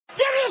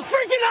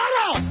freaking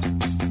auto!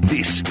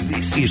 This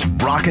is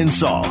Brock and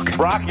Salk.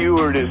 Brock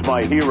Ewert is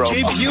my hero.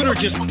 Jay Buhner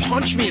just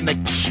punched me in the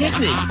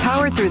kidney.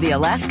 Powered through the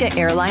Alaska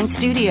Airlines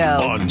studio.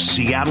 On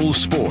Seattle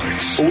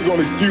Sports. We're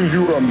going to accuse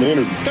you of the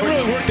interview. Doesn't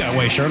really work that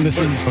way, Sherm. This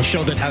is a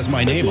show that has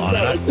my name on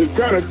it. It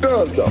kind of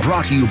does, though.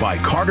 Brought to you by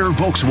Carter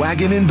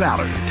Volkswagen in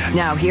Ballard.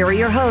 Now here are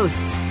your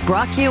hosts,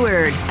 Brock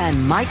Ewert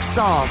and Mike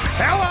Salk.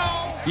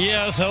 Hello!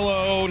 Yes,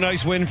 hello.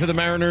 Nice win for the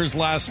Mariners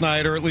last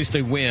night, or at least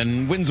a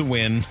win. Win's a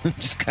win.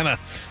 Just kind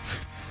of...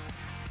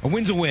 A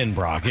win's a win,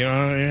 Brock. You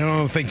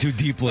don't think too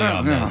deeply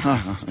on this.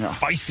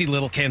 Feisty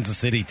little Kansas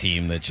City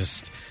team that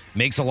just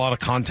makes a lot of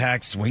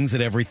contacts, swings at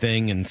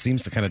everything, and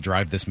seems to kind of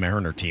drive this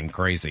Mariner team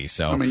crazy.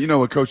 So, I mean, you know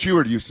what Coach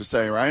Ewert used to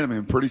say, right? I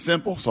mean, pretty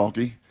simple,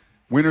 Salky.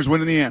 Winners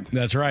win in the end.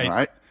 That's right. All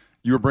right.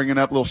 You were bringing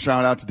up a little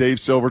shout out to Dave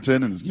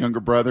Silverton and his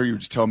younger brother. You were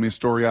just telling me a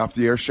story off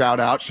the air.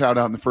 Shout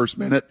out in the first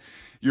minute.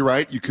 You're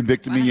right. You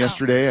convicted me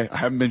yesterday. I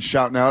haven't been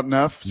shouting out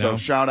enough. So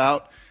shout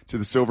out to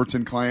the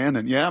Silverton clan.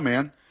 And yeah,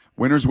 man.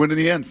 Winners win in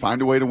the end.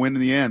 Find a way to win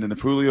in the end. And if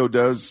Julio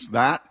does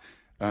that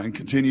and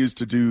continues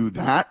to do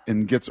that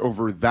and gets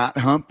over that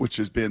hump, which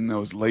has been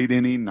those late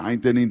inning,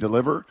 ninth inning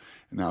deliver,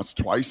 and now it's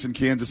twice in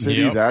Kansas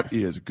City, that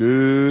is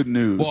good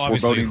news. Well,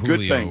 obviously,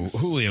 good things.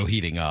 Julio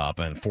heating up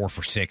and 4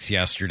 for 6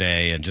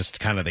 yesterday and just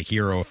kind of the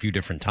hero a few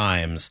different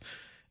times.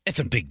 It's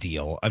a big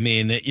deal. I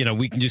mean,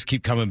 we can just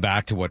keep coming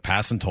back to what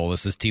Passan told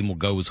us. This team will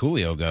go as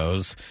Julio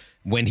goes.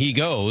 When he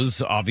goes,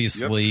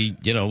 obviously,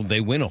 they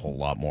win a whole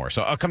lot more.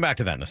 So I'll come back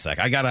to that in a sec.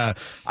 I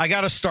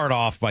gotta start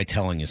off by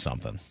telling you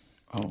something.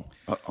 Oh,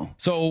 uh-oh.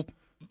 So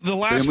the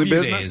last family few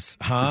business? days,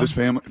 huh? Is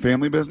this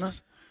family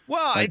business?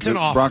 Well, like it's an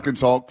offer. Brock and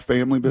Salk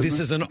family business? This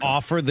is an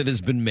offer that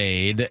has been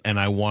made, and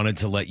I wanted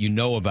to let you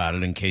know about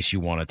it in case you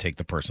want to take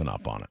the person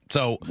up on it.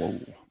 So,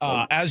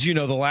 as you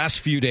know, the last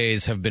few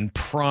days have been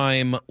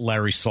prime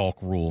Larry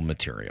Salk rule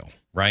material,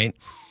 right?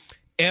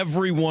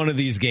 Every one of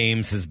these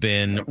games has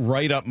been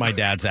right up my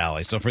dad's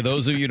alley. So for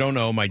those of you who don't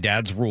know, my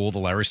dad's rule, the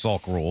Larry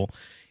Salk rule,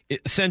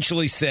 it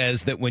essentially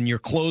says that when your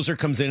closer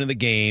comes into the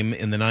game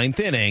in the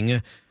ninth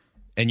inning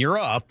and you're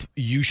up,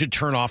 you should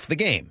turn off the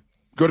game.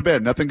 Go to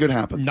bed. Nothing good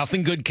happens.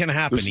 Nothing good can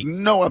happen. There's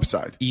no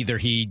upside. Either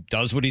he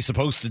does what he's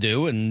supposed to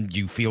do and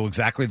you feel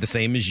exactly the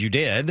same as you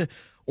did,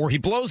 or he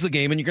blows the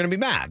game and you're going to be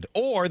mad.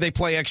 Or they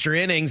play extra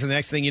innings and the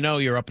next thing you know,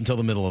 you're up until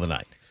the middle of the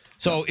night.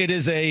 So it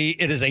is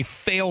a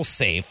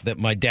fail-safe that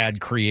my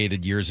dad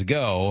created years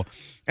ago,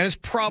 and it's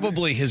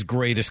probably his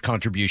greatest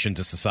contribution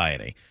to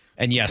society.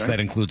 And yes, that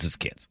includes his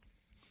kids.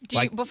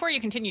 Before you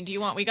continue,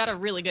 we got a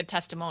really good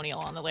testimonial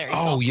on the Larry Salk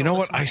Oh, you know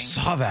what? I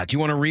saw that. Do you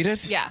want to read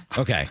it? Yeah.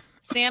 Okay.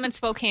 Sam in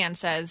Spokane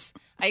says,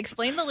 I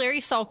explained the Larry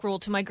Salk rule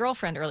to my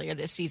girlfriend earlier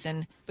this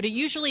season, but it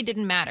usually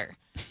didn't matter.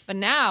 But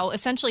now,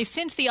 essentially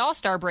since the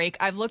All-Star break,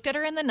 I've looked at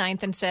her in the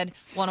ninth and said,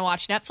 want to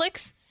watch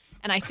Netflix?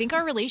 And I think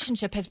our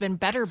relationship has been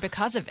better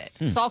because of it.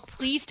 Salk,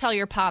 please tell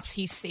your pops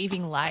he's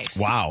saving lives.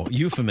 Wow,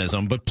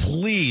 euphemism, but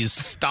please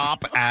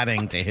stop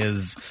adding to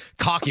his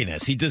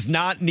cockiness. He does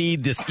not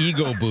need this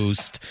ego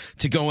boost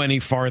to go any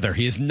farther.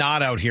 He is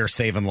not out here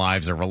saving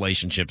lives or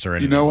relationships or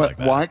anything. You know what? Like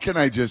that. Why can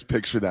I just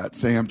picture that?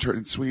 Sam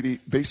turning, sweetie,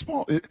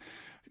 baseball.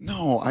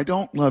 No, I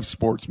don't love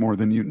sports more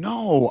than you.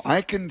 No,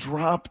 I can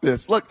drop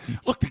this. Look,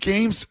 the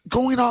game's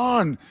going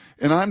on,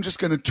 and I'm just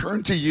going to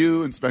turn to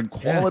you and spend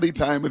quality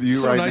time with you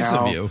so right nice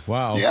now. Of you.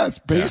 Wow. Yes,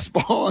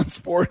 baseball and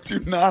sports do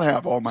not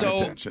have all my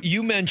attention. So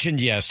you mentioned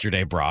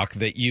yesterday, Brock,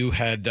 that you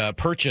had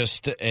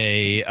purchased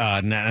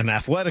an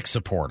athletic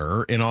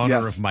supporter in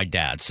honor of my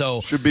dad.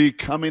 So should be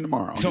coming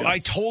tomorrow. So I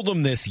told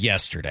him this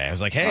yesterday. I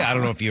was like, hey, I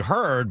don't know if you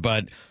heard,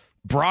 but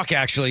Brock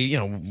actually,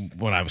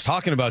 when I was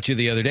talking about you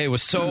the other day,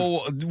 was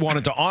so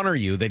wanted to honor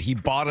you that he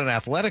bought an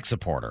athletic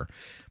supporter.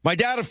 My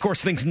dad, of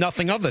course, thinks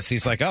nothing of this.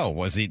 He's like,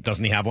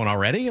 doesn't he have one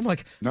already? I'm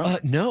like,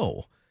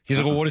 no. He's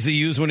like, well, what does he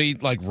use when he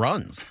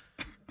runs?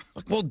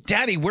 Like, well,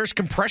 Daddy wears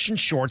compression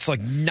shorts like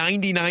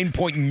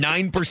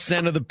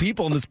 99.9% of the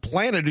people on this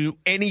planet who do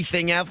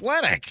anything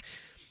athletic.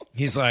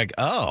 He's like,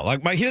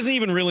 he doesn't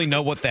even really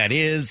know what that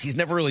is. He's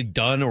never really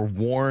done or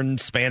worn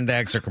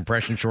spandex or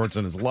compression shorts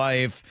in his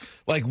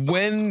life. Like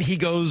when he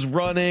goes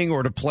running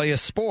or to play a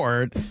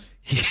sport,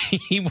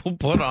 he will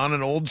put on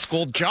an old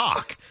school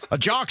a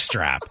jock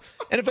strap.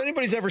 And if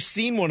anybody's ever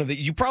seen one of these,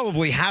 you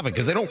probably haven't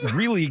because they don't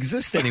really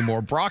exist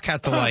anymore. Brock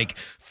had to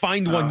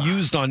find one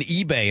used on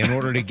eBay in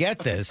order to get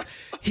this.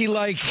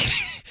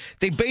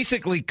 They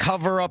basically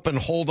cover up and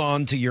hold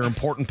on to your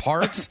important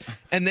parts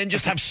and then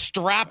just have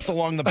straps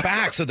along the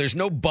back. So there's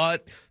no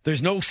butt,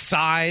 there's no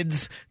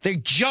sides. They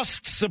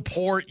just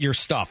support your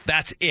stuff.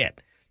 That's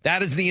it.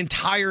 That is the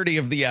entirety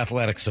of the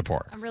athletic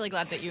support. I'm really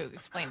glad that you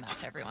explained that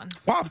to everyone.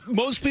 Well,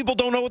 most people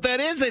don't know what that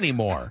is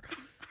anymore.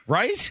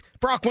 Right?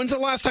 Brock, when's the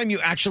last time you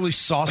actually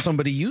saw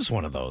somebody use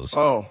one of those?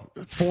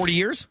 40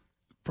 years?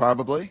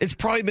 Probably. It's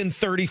probably been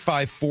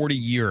 35, 40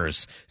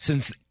 years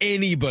since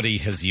anybody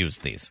has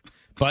used these.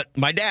 But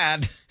my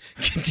dad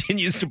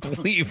continues to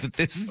believe that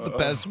this is the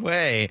best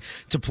way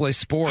to play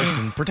sports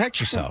and protect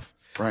yourself.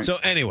 Right. So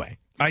anyway,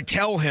 I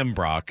tell him,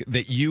 Brock,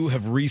 that you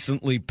have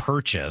recently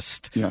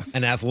purchased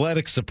an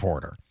athletic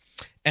supporter.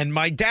 And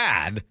my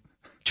dad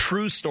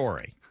true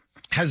story,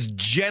 has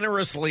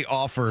generously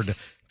offered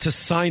to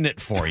sign it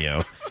for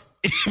you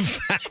if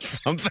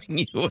that's something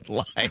you would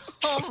like.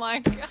 Oh, my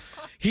God.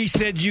 He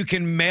said you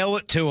can mail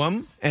it to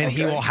him, and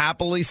he will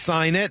happily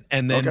sign it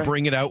and then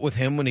bring it out with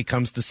him when he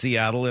comes to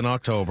Seattle in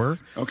October.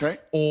 Okay.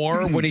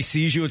 Or when he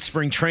sees you at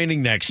spring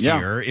training next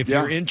year. If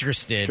you're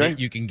interested,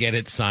 you can get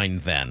it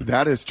signed then.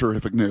 That is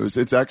terrific news.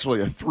 It's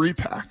actually a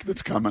 3-pack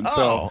that's coming.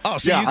 So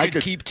you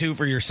could keep 2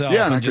 for yourself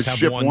and just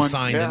have one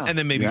signed and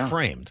then maybe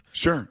framed.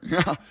 Sure.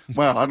 Yeah.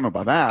 Well, I don't know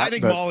about that. I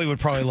think Molly would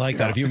probably like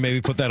that if you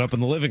maybe put that up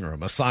in the living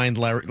room. A signed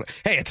Larry.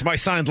 Hey, it's my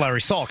signed Larry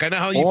Salk. I know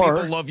how you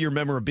people love your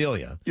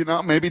memorabilia.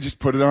 Maybe just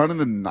put it on in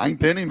the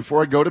 9th inning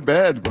before I go to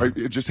bed. Right?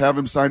 Just have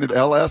him sign it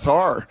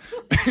LSR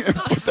and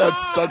put that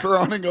sucker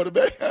on and go to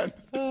bed.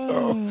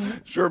 So,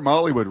 sure,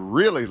 Molly would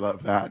really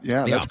love that.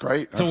 Yeah, that's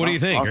great. So what do you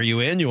think? Are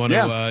you in? You want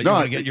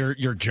to get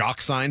your jock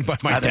signed by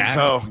my dad? Think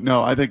so.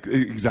 No, I think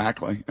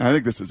exactly. I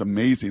think this is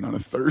amazing on a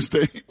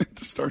Thursday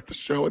to start the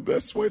show with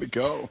this. Way to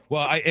go.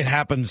 Well, it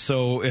happened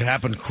so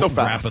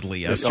rapidly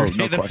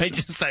yesterday that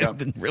I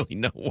didn't really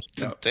know what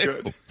to do.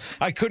 Good.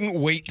 I couldn't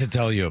wait to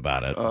tell you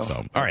about it.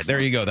 All right, there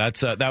you go.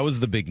 That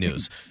was the big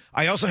news.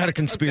 I also had a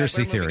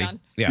conspiracy theory.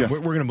 Yeah, we're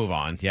going to move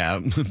on.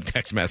 Yeah,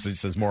 text message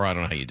says more. I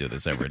don't know how you do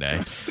this every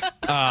day.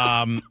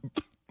 I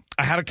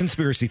had a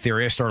conspiracy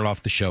theory. I started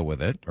off the show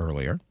with it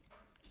earlier.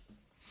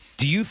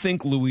 Do you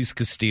think Luis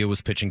Castillo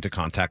was pitching to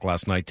contact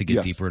last night to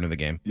get deeper into the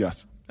game?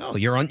 Yes. Oh,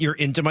 you're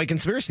into my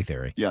conspiracy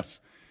theory. Yes.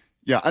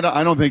 Yeah,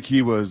 I don't think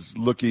he was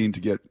looking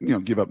to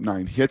give up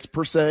 9 hits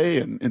per se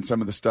and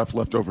some of the stuff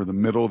left over the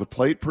middle of the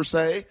plate per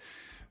se.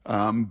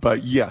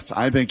 But yes,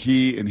 I think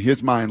he, in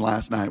his mind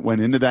last night,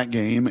 went into that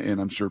game, and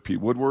I'm sure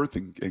Pete Woodworth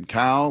and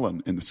Cal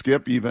and the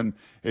skip even,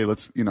 hey,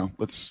 let's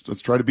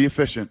try to be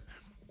efficient.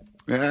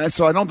 And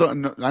so I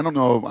don't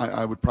know.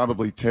 I would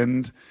probably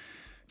tend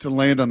to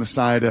land on the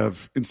side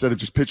of, instead of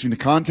just pitching to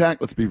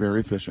contact, let's be very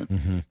efficient.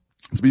 Mm-hmm.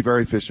 Let's be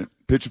very efficient.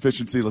 Pitch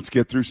efficiency. Let's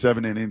get through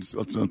 7 innings.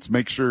 Let's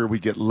make sure we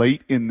get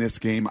late in this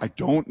game. I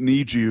don't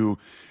need you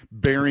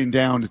bearing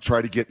down to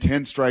try to get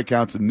 10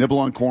 strikeouts and nibble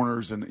on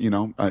corners and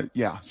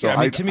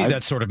So to me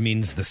that sort of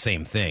means the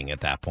same thing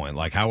at that point.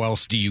 Like, how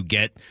else do you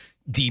get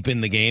deep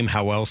in the game?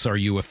 How else are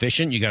you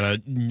efficient? You got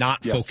to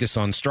not focus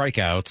on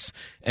strikeouts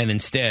and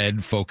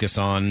instead focus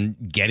on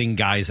getting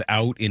guys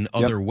out in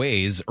other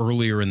ways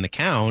earlier in the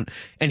count.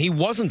 And he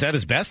wasn't at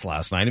his best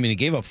last night. I mean, he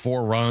gave up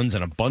 4 runs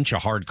and a bunch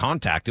of hard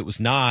contact. It was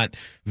not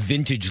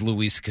vintage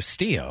Luis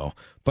Castillo.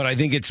 But I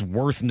think it's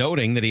worth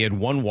noting that he had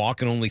 1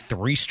 walk and only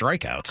 3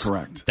 strikeouts.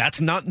 Correct.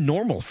 That's not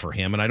normal for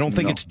him, and I don't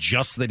think it's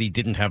just that he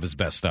didn't have his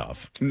best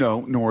stuff.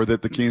 No, nor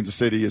that the Kansas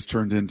City has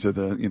turned into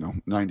the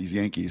 90s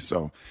Yankees.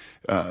 So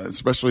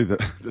especially the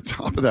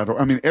top of that.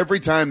 I mean, every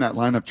time that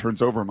lineup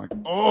turns over, I'm like,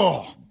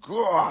 oh,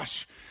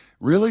 gosh.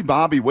 Really,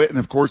 Bobby Witt? And,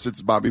 of course,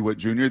 it's Bobby Witt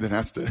Jr. that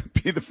has to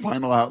be the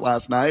final out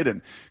last night.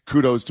 And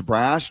kudos to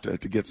Brash to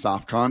get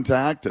soft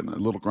contact and a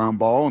little ground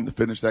ball and to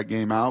finish that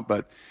game out.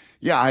 But,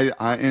 yeah,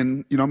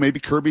 and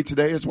maybe Kirby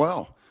today as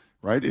well,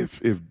 right?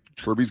 If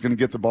Kirby's going to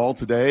get the ball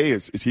today,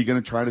 is he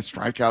going to try to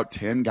strike out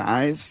 10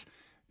 guys?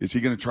 Is he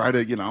going to try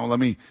to, let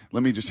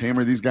me just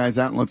hammer these guys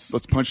out and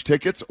let's punch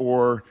tickets?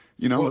 Or,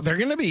 they're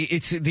going to be.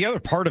 It's the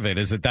other part of it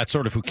is that that's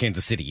sort of who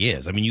Kansas City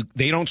is. I mean,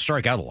 they don't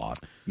strike out a lot.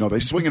 No,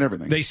 they swing at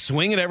everything. They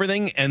swing at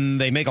everything,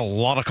 and they make a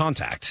lot of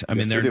contact. I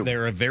mean,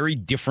 they're a very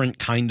different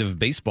kind of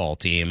baseball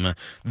team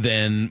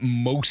than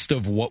most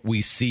of what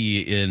we see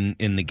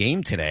in the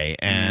game today.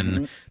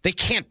 And they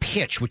can't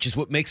pitch, which is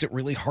what makes it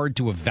really hard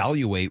to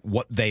evaluate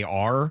what they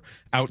are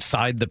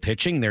outside the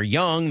pitching. They're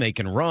young, they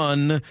can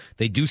run,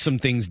 they do some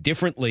things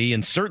differently,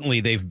 and certainly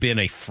they've been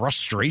a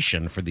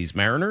frustration for these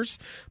Mariners.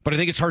 But I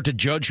think it's hard to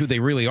judge who they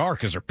really are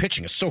because their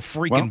pitching is so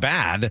freaking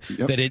bad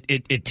that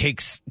it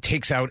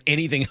takes out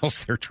anything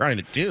else they're trying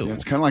to do. Yeah,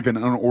 it's kind of like an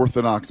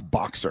unorthodox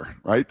boxer,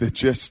 right? That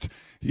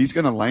he's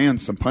going to land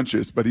some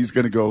punches, but he's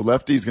going to go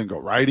lefty, he's going to go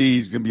righty,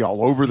 he's going to be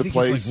all over the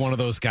place. He's like one of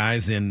those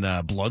guys in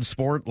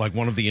Bloodsport, like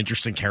one of the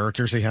interesting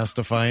characters he has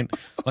to fight,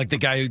 like the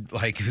guy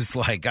who's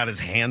got his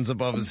hands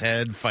above his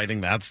head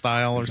fighting that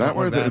style or something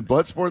like that.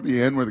 Bloodsport at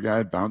the end where the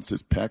guy bounced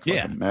his pecs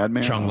like a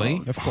madman?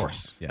 Chung-Li, of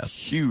course. Yes.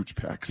 Huge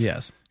pecs.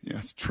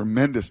 Yes,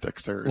 tremendous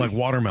dexterity. Like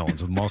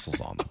watermelons with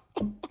muscles on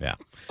them. Yeah.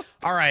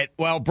 All right.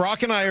 Well,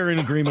 Brock and I are in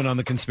agreement on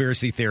the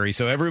conspiracy theory.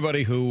 So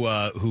everybody who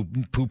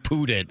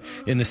poo-pooed it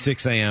in the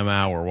 6 a.m.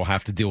 hour will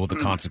have to deal with the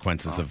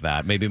consequences of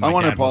that. Maybe my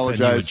dad will send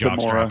you a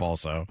jockstrap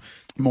also.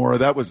 Maura,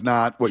 that was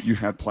not what you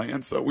had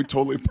planned, so we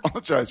totally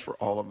apologize for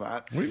all of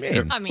that. What do you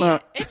mean? I mean,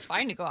 it's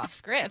fine to go off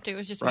script. It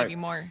was just maybe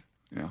more.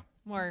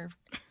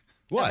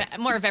 What?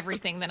 More of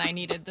everything than I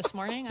needed this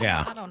morning.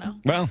 I don't know.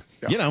 Well,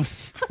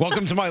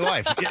 welcome to my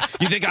life.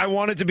 You think I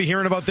wanted to be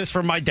hearing about this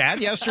from my dad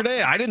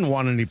yesterday? I didn't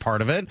want any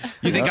part of it.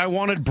 You think I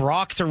wanted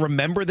Brock to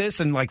remember this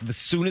and, as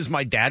soon as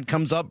my dad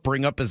comes up,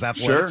 bring up his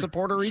athletic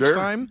supporter each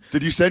time?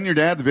 Did you send your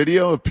dad the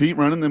video of Pete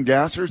running them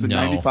gassers in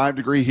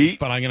 95-degree heat?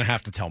 But I'm going to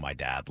have to tell my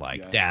dad,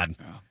 Dad.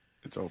 Yeah.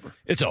 It's over.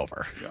 It's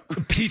over. Yeah.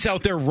 Pete's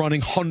out there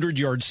running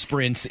 100-yard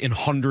sprints in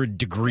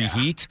 100-degree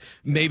heat.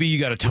 Maybe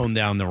you got to tone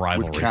down the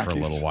rivalry for a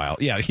little while.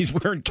 Yeah, he's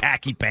wearing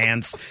khaki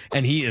pants,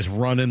 and he is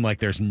running like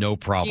there's no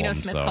problem. Geno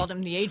Smith called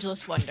him the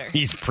ageless wonder.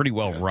 He's pretty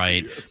well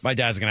right. My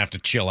dad's going to have to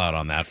chill out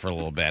on that for a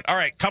little bit. All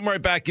right, come right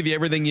back, give you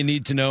everything you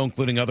need to know,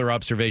 including other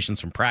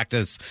observations from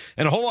practice,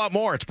 and a whole lot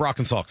more. It's Brock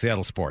and Salk,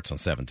 Seattle Sports on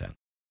 710.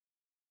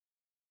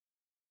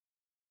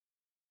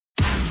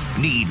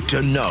 Need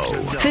to know.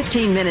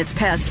 15 minutes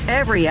past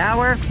every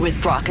hour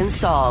with Brock and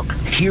Salk.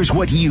 Here's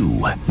what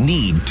you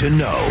need to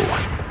know.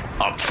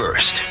 Up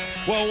first.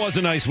 Well, it was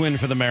a nice win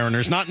for the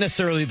Mariners. Not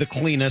necessarily the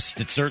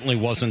cleanest. It certainly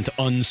wasn't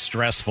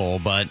unstressful,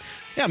 but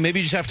yeah, maybe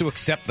you just have to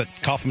accept that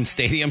Kauffman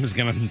Stadium is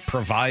going to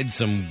provide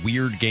some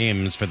weird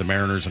games for the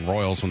Mariners and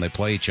Royals when they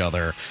play each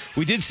other.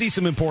 We did see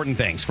some important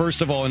things.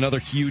 First of all, another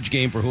huge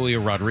game for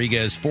Julio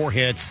Rodriguez. 4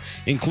 hits,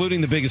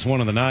 including the biggest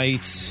one of the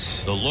night.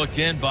 The look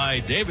in by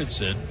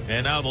Davidson,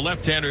 and now the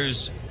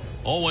left-handers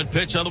 0-1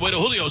 pitch on the way to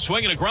Julio,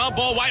 swinging a ground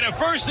ball wide of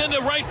first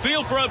into right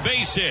field for a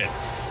base hit.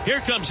 Here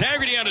comes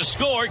Haggerty on a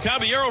score.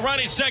 Caballero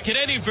running second,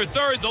 heading for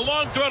third. The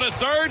long throw to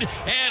third,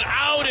 and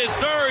out at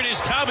third is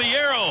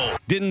Caballero.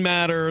 Didn't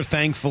matter,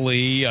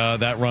 thankfully.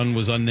 That run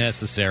was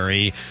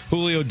unnecessary.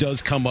 Julio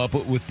does come up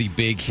with the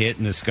big hit,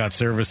 and as Scott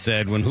Service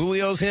said, when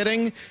Julio's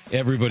hitting,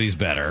 everybody's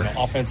better.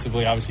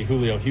 Offensively, obviously,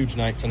 Julio, huge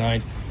night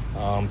tonight.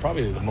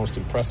 Probably the most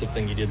impressive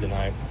thing he did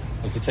tonight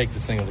was to take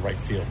this thing to the right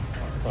field.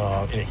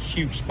 In a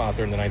huge spot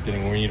there in the ninth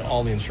inning where we need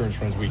all the insurance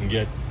runs we can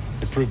get.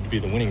 It proved to be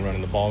the winning run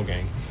in the ball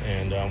game.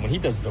 And when he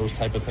does those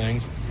type of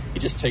things, he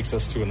just takes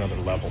us to another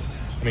level.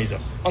 I mean, he's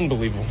an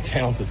unbelievably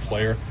talented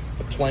player,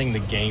 but playing the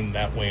game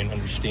that way and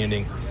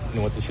understanding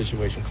what the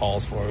situation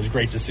calls for, it was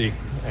great to see.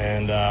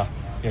 And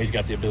he's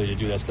got the ability to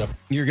do that stuff.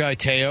 Your guy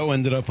Teo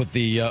ended up with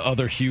the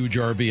other huge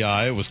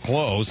RBI. It was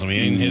close. I mean,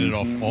 he didn't hit it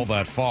off all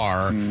that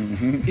far.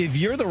 If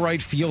you're the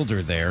right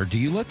fielder there, do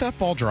you let that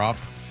ball drop?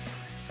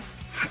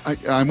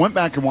 I went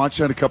back and watched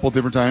that a couple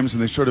different times,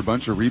 and they showed a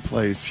bunch of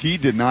replays. He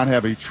did not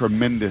have a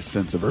tremendous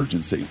sense of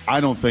urgency.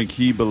 I don't think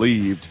he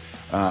believed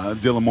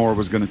Dylan Moore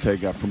was going to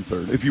take up from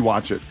third. If you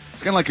watch it,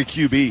 it's kind of like a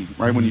QB,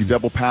 right? When you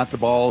double pat the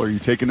ball or you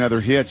take another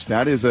hitch,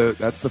 that's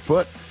the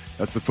foot.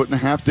 That's the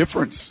 1.5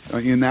 difference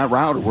in that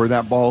route or where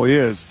that ball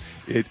is.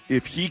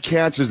 If he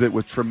catches it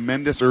with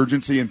tremendous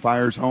urgency and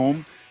fires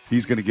home,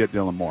 he's going to get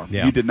Dylan Moore.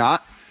 Yeah. He did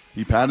not.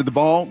 He patted the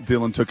ball.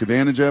 Dylan took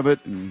advantage of it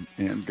and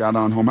got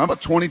on home. How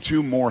about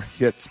 22 more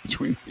hits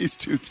between these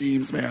two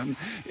teams, man?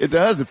 It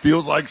does. It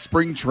feels like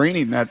spring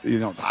training. That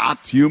it's hot,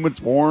 it's humid, it's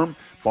warm.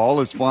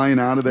 Ball is flying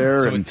out of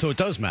there. So it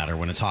does matter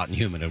when it's hot and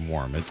humid and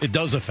warm. It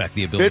does affect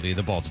the ability of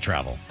the ball to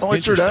travel. Oh,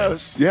 it sure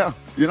does. Yeah.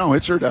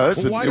 It sure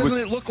does. Well, why doesn't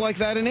it look like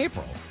that in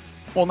April?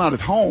 Well, not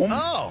at home.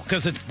 Oh,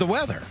 because it's the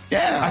weather.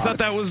 Yeah, I thought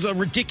that was a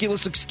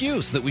ridiculous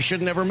excuse that we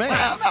should never make.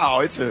 Well,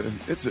 no, it's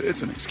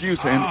an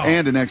excuse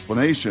and an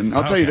explanation.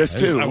 I'll tell you this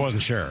too. I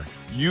wasn't sure.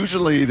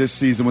 Usually this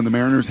season, when the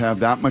Mariners have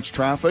that much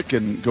traffic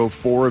and go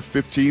 4 of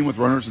 15 with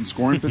runners in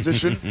scoring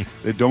position,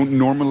 they don't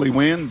normally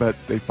win, but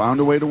they found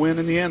a way to win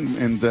in the end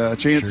and a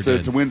chance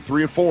to win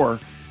 3 of 4.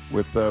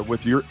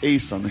 With your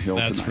ace on the hill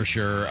That's tonight. for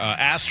sure.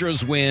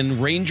 Astros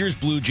win. Rangers,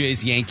 Blue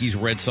Jays, Yankees,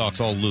 Red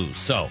Sox all lose.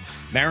 So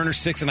Mariners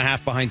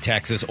 6.5 behind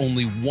Texas,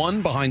 only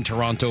 1 behind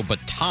Toronto, but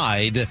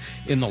tied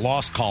in the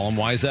loss column.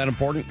 Why is that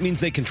important? It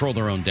means they control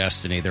their own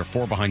destiny. They're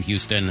 4 behind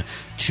Houston,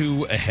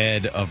 2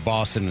 ahead of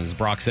Boston. As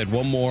Brock said,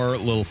 one more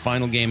little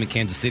final game in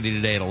Kansas City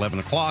today at 11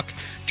 o'clock.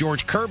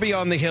 George Kirby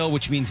on the hill,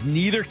 which means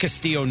neither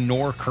Castillo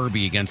nor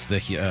Kirby against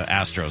the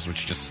Astros,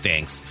 which just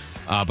stinks.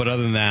 But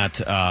other than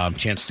that,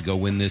 chance to go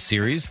win this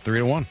series,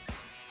 3-1.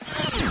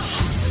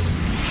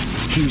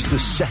 Here's the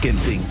second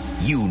thing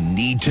you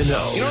need to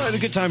know. I had a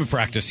good time of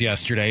practice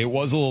yesterday. It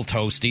was a little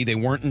toasty. They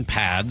weren't in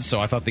pads, so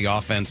I thought the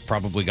offense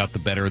probably got the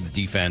better of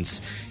the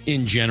defense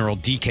in general.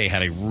 DK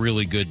had a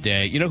really good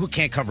day. You know who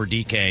can't cover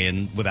DK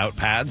and without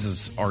pads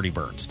is Artie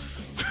Burns.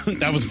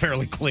 That was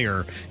fairly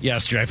clear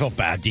yesterday. I felt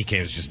bad.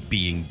 DK was just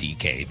being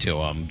DK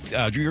to him.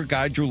 Your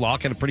guy, Drew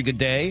Lock, had a pretty good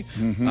day.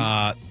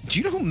 Mm-hmm. Do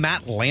you know who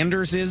Matt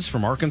Landers is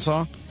from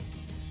Arkansas?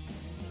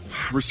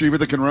 Receiver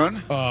that can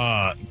run?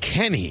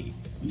 Kenny.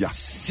 Yeah.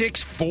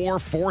 6'4",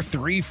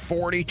 4'3",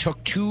 40.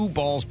 Took 2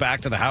 balls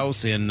back to the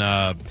house in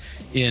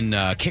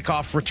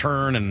kickoff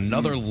return and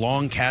another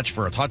long catch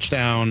for a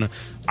touchdown.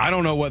 I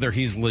don't know whether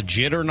he's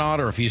legit or not,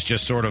 or if he's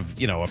just sort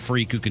of a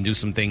freak who can do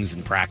some things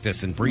in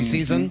practice in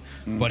preseason.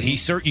 But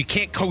you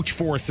can't coach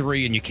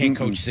 4'3" and you can't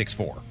coach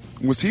 6'4".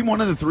 Was he one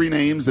of the 3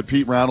 names that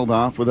Pete rattled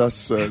off with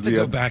us? I have to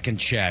go back and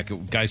check.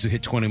 Guys who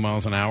hit 20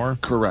 miles an hour?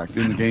 Correct.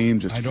 In the game,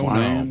 just I don't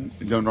flying. know.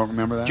 You don't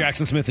remember that?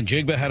 Jackson Smith and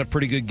Jigba had a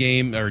pretty good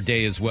game or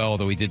day as well,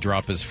 though he did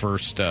drop his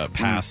first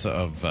pass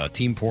of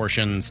team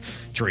portions.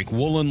 Tariq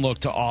Woolen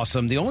looked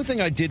awesome. The only thing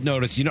I did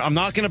notice, I'm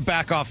not going to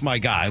back off my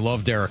guy. I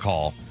love Derick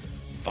Hall.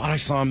 Thought I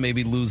saw him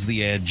maybe lose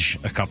the edge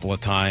a couple of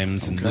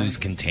times and lose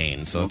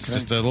contain. So it's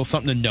just a little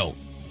something to note.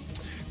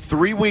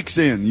 3 weeks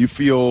in, you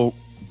feel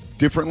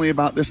differently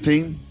about this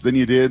team than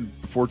you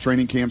did before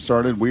training camp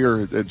started? We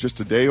are at just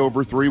a day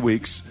over 3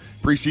 weeks.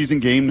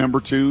 Preseason game number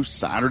 2,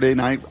 Saturday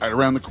night, right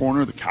around the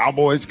corner. The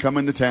Cowboys come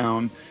into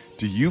town.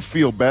 Do you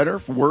feel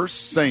better, worse,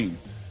 same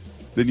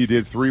than you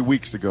did 3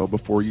 weeks ago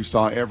before you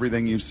saw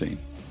everything you've seen?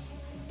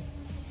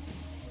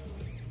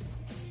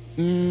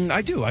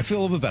 I do. I feel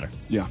a little bit better.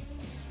 Yeah.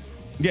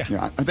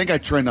 Yeah. I think I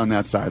trend on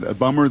that side. A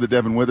bummer that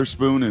Devin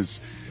Witherspoon is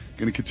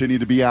going to continue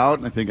to be out,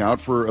 and I think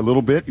out for a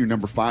little bit. Your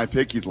number 5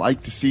 pick, you'd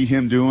like to see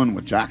him doing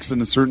what Jackson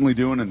is certainly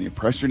doing and the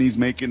impression he's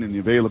making and the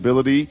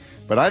availability.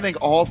 But I think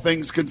all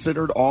things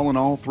considered, all in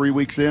all, 3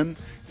 weeks in,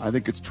 I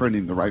think it's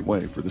trending the right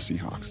way for the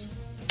Seahawks.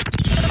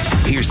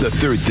 Here's the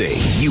third thing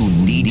you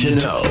need to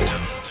know.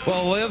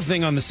 Well, the other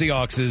thing on the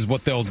Seahawks is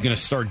what they're going to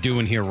start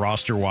doing here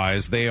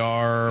roster-wise. They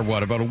are,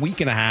 about a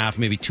week and a half,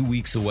 maybe 2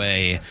 weeks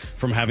away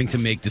from having to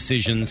make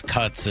decisions,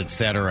 cuts,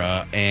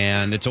 etc.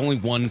 And it's only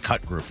one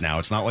cut group now.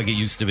 It's not like it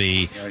used to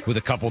be with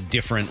a couple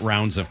different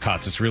rounds of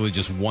cuts. It's really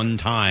just one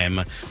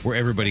time where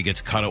everybody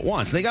gets cut at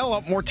once. They got a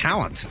lot more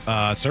talent,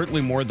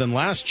 certainly more than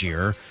last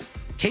year.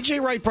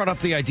 KJ Wright brought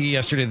up the idea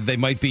yesterday that they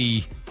might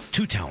be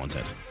too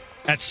talented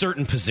at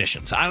certain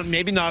positions.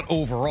 Maybe not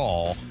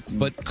overall,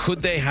 but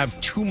could they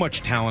have too much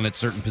talent at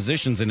certain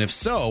positions? And if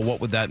so, what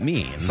would that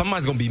mean?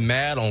 Somebody's going to be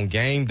mad on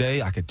game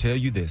day. I can tell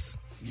you this.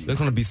 There's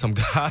going to be some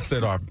guys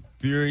that are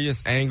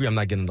furious, angry. I'm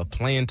not getting the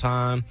playing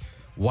time.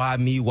 Why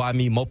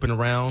me, moping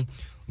around?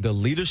 The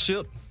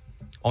leadership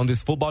on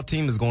this football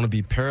team is going to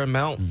be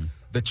paramount.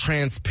 The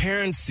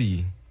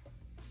transparency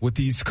with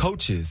these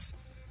coaches,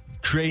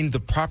 creating the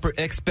proper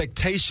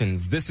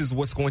expectations. This is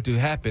what's going to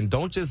happen.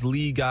 Don't just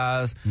leave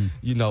guys,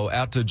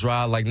 out to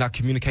dry, like not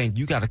communicating.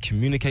 You got to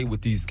communicate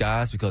with these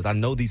guys because I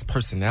know these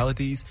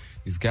personalities.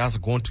 These guys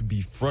are going to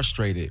be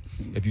frustrated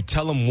if you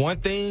tell them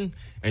one thing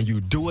and you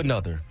do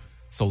another.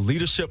 So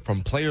leadership from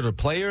player to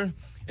player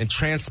and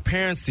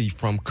transparency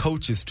from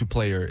coaches to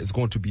player is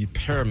going to be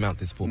paramount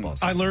this football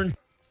season. I learned.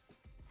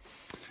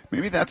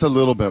 Maybe that's a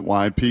little bit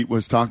why Pete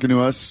was talking to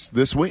us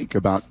this week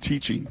about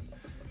teaching.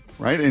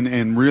 Right,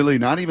 and really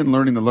not even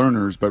learning the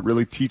learners, but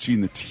really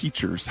teaching the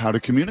teachers how to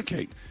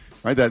communicate.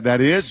 Right,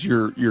 that is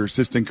your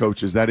assistant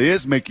coaches. That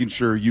is making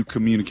sure you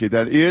communicate.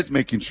 That is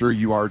making sure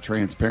you are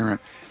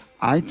transparent.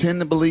 I tend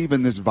to believe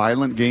in this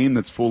violent game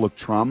that's full of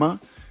trauma,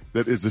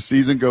 that as the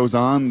season goes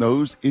on,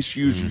 those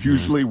issues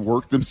usually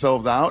work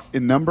themselves out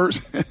in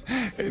numbers,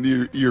 and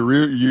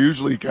you're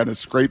usually kind of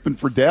scraping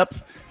for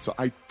depth. So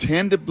I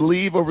tend to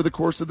believe over the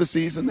course of the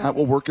season that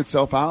will work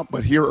itself out.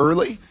 But here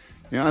early,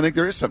 I think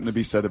there is something to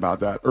be said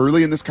about that.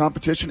 Early in this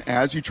competition,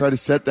 as you try to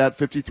set that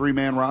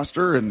 53-man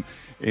roster, and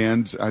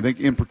I think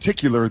in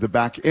particular the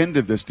back end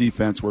of this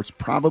defense where it's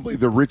probably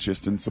the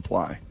richest in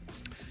supply.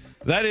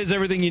 That is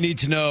everything you need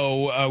to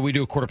know. We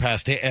do a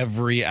 8:15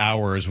 every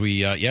hour as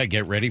we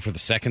get ready for the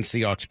second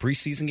Seahawks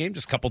preseason game.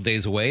 Just a couple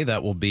days away.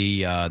 That will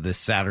be this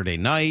Saturday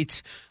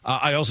night.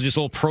 I also just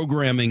a little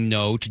programming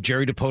note.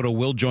 Jerry DiPoto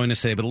will join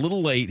us today, but a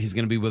little late. He's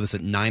going to be with us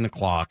at 9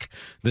 o'clock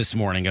this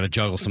morning. Got to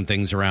juggle some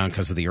things around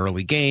because of the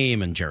early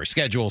game and Jerry's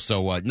schedule.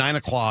 So 9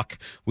 o'clock,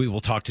 we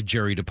will talk to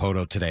Jerry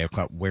DiPoto today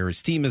about where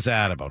his team is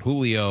at, about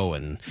Julio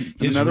and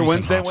his another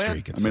Wednesday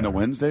win. Streak, a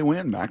Wednesday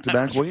win,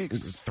 back-to-back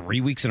weeks.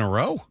 3 weeks in a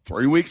row.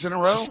 3 weeks in a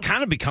row. It's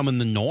kind of becoming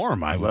the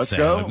norm, I would say.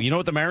 Go. Like, you know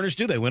what the Mariners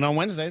do? They win on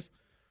Wednesdays.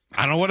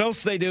 I don't know what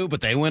else they do,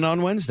 but they win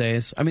on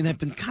Wednesdays. I mean, they've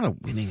been kind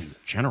of winning in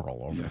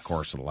general over the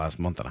course of the last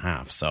month and a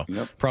half, so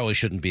probably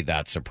shouldn't be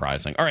that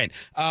surprising. All right,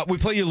 we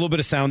played you a little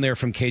bit of sound there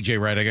from KJ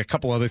Wright. I got a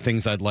couple other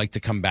things I'd like to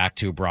come back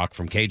to, Brock,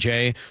 from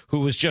KJ, who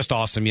was just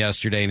awesome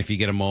yesterday, and if you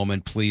get a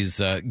moment, please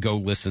go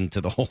listen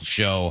to the whole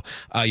show.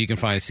 You can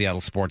find it at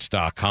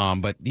seattlesports.com,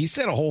 but he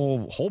said a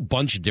whole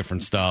bunch of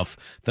different stuff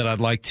that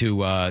I'd like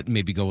to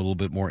maybe go a little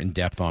bit more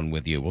in-depth on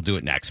with you. We'll do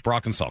it next.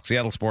 Brock and Salk,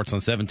 Seattle Sports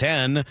on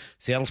 710,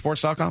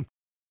 seattlesports.com.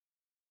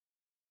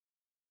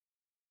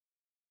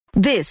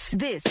 This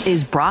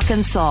is Brock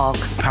and Salk.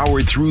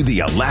 Powered through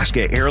the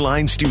Alaska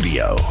Airlines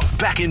studio.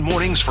 Back in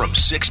mornings from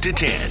 6 to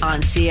 10.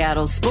 On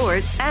Seattle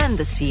Sports and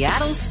the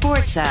Seattle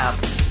Sports app.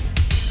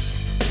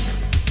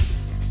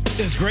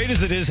 As great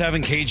as it is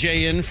having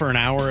KJ in for an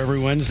hour every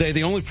Wednesday,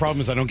 the only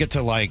problem is I don't get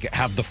to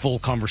have the full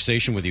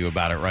conversation with you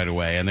about it right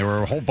away. And there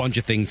were a whole bunch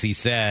of things he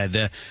said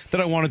that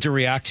I wanted to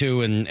react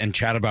to and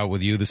chat about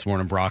with you this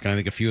morning, Brock. And I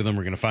think a few of them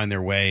are going to find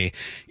their way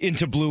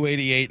into Blue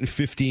 88 in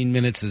 15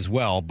 minutes as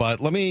well. But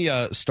let me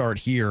start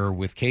here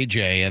with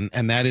KJ,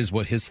 and that is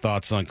what his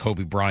thoughts on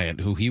Kobe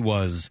Bryant, who he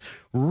was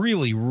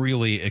really,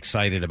 really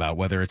excited about,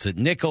 whether it's at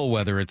nickel,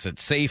 whether it's at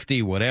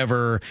safety,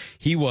 whatever.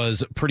 He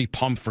was pretty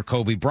pumped for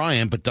Kobe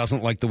Bryant, but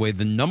doesn't like the way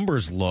the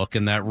numbers look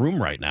in that room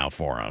right now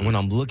for him. When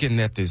I'm looking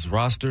at this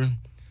roster,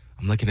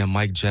 I'm looking at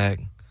Mike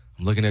Jack,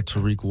 I'm looking at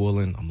Tariq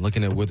Woolen, I'm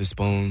looking at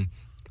Witherspoon.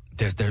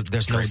 There's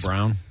Trey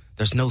Brown.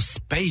 There's no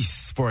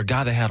space for a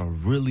guy that had a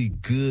really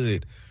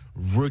good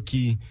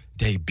rookie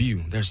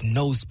debut. There's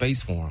no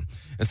space for him.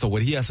 And so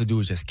what he has to do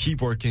is just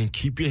keep working,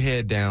 keep your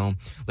head down,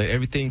 let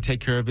everything take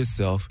care of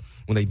itself.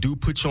 When they do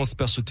put you on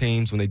special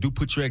teams, when they do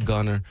put you at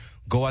gunner,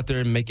 go out there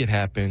and make it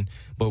happen.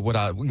 But what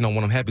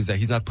I'm happy is that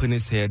he's not putting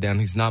his head down.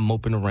 He's not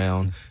moping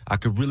around. I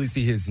could really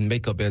see his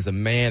makeup as a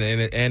man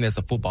and as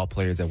a football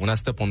player is that when I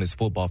step on this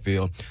football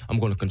field, I'm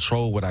going to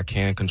control what I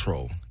can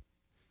control.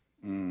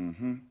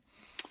 Mm-hmm.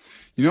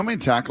 You know how many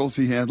tackles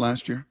he had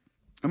last year?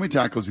 How many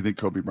tackles do you think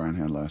Kobe Bryant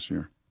had last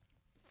year?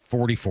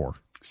 44.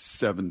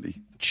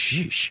 70.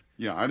 Sheesh.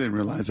 Yeah, I didn't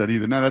realize that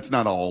either. Now, that's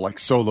not all like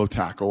solo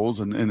tackles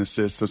and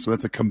assists, so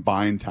that's a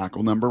combined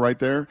tackle number right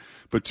there.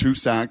 But 2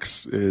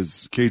 sacks,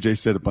 as KJ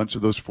said, a bunch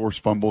of those forced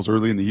fumbles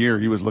early in the year.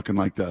 He was looking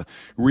like the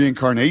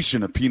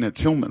reincarnation of Peanut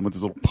Tillman with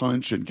his little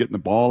punch and getting the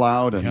ball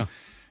out.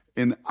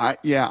 And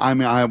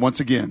I once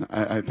again,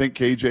 I think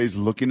KJ's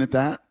looking at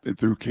that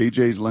through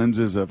KJ's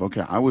lenses of,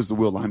 okay, I was the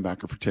will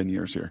linebacker for 10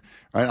 years here.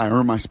 Right? I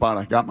earned my spot.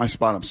 I got my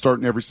spot. I'm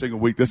starting every single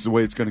week. This is the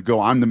way it's going to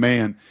go. I'm the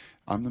man.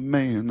 I'm the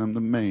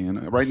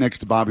man. Right next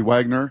to Bobby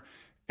Wagner.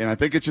 And I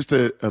think it's just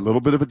a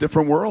little bit of a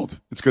different world.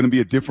 It's going to be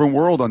a different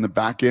world on the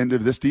back end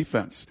of this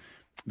defense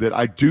that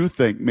I do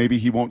think maybe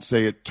he won't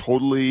say it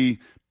totally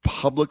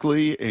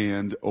publicly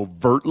and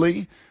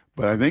overtly,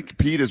 but I think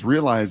Pete is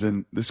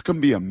realizing this is going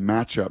to be a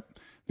matchup.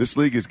 This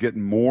league is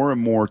getting more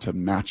and more to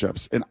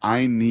matchups, and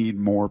I need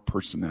more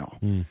personnel,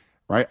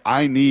 right?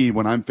 I need,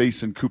 when I'm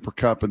facing Cooper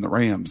Kupp and the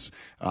Rams,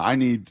 I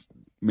need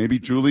maybe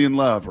Julian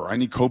Love, or I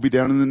need Kobe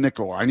down in the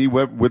nickel, or I need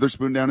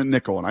Witherspoon down in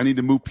nickel, and I need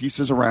to move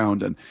pieces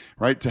around, and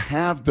right, to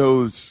have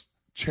those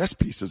chess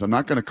pieces. I'm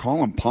not going to call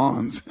them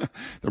pawns.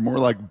 They're more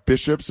like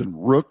bishops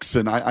and rooks,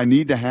 and I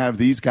need to have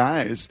these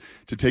guys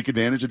to take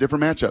advantage of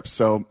different matchups.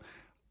 So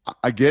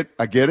I get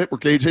it where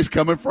KJ's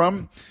coming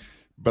from,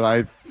 but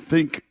I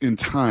think in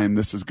time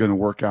this is going to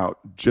work out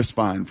just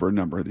fine for a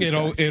number of these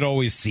guys. It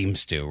always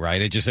seems to,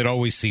 right? It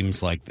always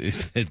seems like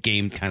the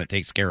game kind of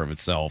takes care of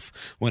itself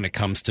when it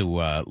comes to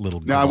little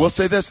goals. Now, I will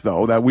say this,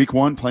 though, that week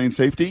 1 playing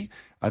safety,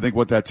 I think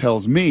what that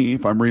tells me,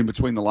 if I'm reading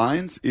between the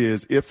lines,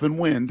 is if and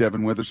when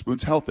Devin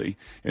Witherspoon's healthy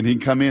and he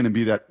can come in and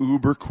be that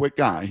uber quick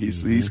guy.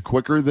 He's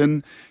quicker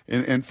than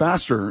and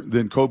faster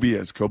than Kobe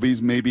is.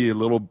 Kobe's maybe a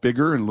little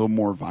bigger and a little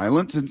more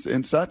violent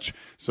and such.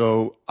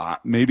 So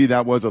maybe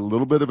that was a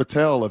little bit of a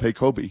tell of, hey,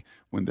 Kobe,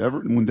 when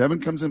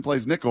Devin comes in and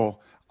plays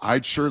nickel,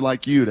 I'd sure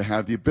like you to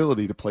have the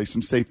ability to play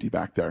some safety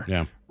back there.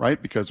 Yeah.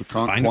 Right? Because with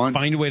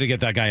find a way to get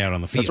that guy out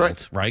on the field.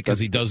 That's right? Because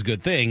he does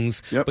good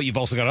things, but you've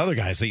also got other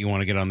guys that you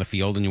want to get on the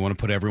field, and you want to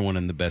put everyone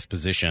in the best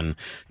position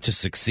to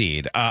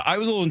succeed. I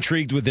was a little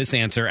intrigued with this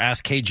answer.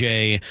 Ask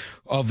KJ,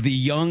 of the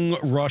young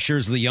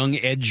rushers, the young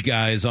edge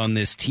guys on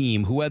this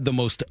team, who had the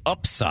most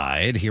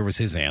upside? Here was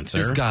his answer.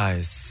 This guy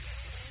is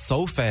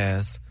so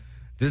fast.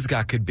 This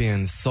guy could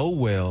bend so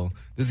well.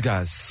 This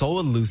guy is so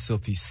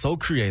elusive. He's so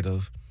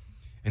creative.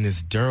 And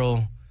it's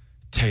Darrell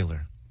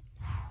Taylor.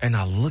 And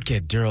I look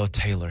at Darrell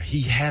Taylor.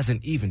 He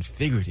hasn't even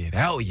figured it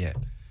out yet.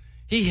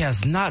 He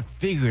has not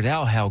figured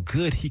out how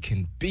good he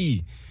can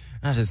be.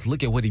 And I just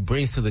look at what he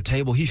brings to the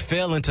table. He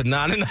fell into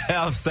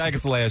 9.5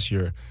 sacks last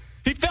year.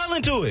 He fell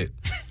into it.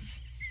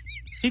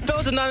 He fell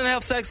into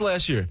 9.5 sacks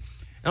last year. And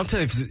I'm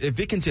telling you, if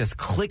it can just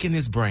click in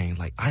his brain,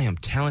 like, I am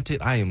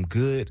talented, I am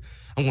good,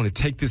 I'm going to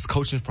take this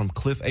coaching from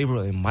Cliff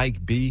Averill and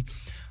Mike B.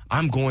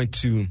 I'm going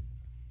to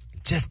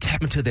just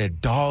tap into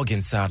that dog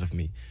inside of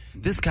me.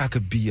 This guy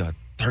could be a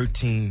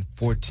 13,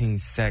 14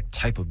 sack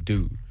type of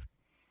dude.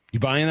 You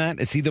buying that?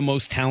 Is he the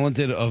most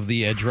talented of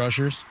the edge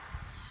rushers?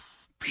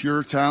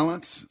 Pure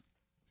talent?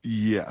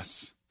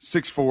 Yes.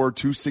 6'4",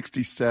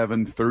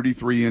 267,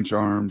 33-inch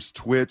arms,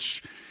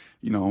 twitch,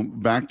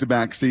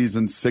 back-to-back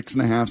seasons,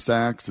 6.5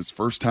 sacks. His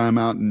first time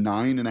out,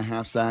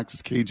 9.5 sacks,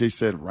 as KJ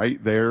said,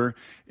 right there.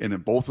 And in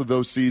both of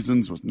those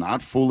seasons was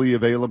not fully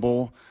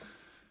available.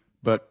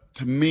 But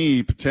to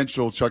me,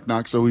 potential, Chuck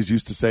Knox always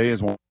used to say,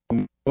 is one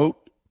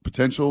quote,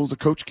 potential is a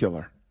coach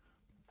killer.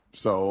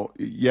 So,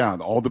 yeah,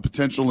 all the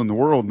potential in the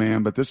world,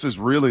 man, but this is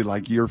really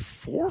like year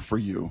 4 for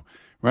you,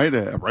 right?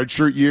 A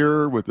redshirt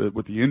year with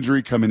the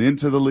injury coming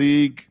into the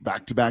league,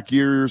 back-to-back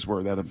years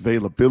where that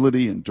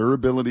availability and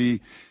durability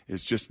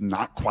is just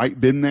not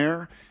quite been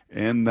there,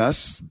 and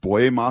thus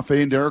Boye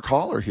Mafe and Derick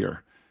Hall are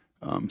here.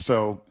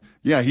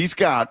 Yeah, he's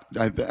got,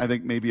 I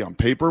think maybe on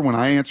paper, when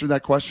I answered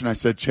that question, I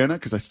said Chenna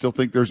because I still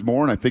think there's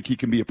more, and I think he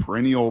can be a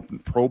perennial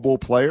Pro Bowl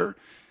player,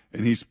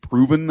 and he's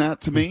proven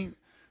that to me.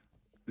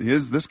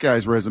 This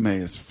guy's resume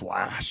is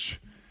flash,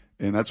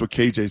 and that's what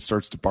KJ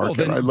starts to bark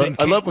at. I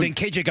love when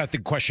KJ got the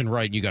question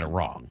right and you got it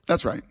wrong.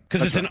 That's right.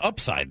 Because it's an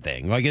upside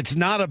thing. Like, it's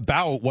not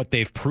about what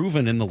they've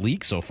proven in the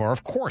league so far.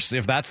 Of course,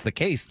 if that's the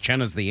case,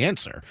 Chenna's the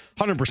answer.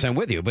 100%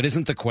 with you. But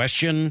isn't the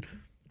question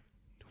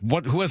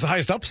who has the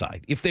highest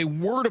upside? If they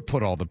were to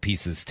put all the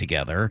pieces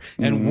together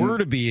and were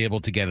to be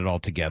able to get it all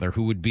together,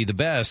 who would be the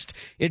best?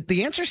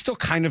 The answer still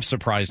kind of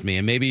surprised me,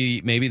 and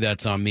maybe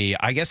that's on me.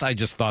 I guess I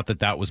just thought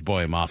that was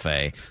Boye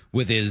Mafe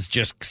with his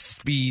just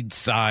speed,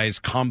 size,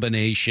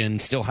 combination,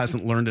 still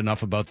hasn't learned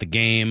enough about the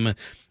game.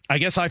 I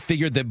guess I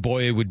figured that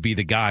Boye would be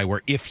the guy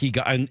where if he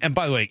got, and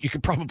by the way, you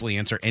could probably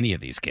answer any of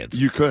these kids.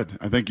 You could.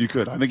 I think you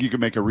could. I think you could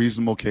make a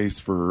reasonable case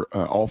for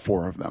all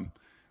four of them.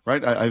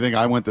 Right? I think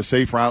I went the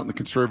safe route and the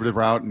conservative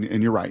route,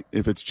 and you're right.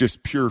 If it's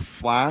just pure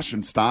flash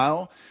and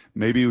style,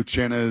 maybe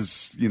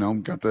Uchenna's,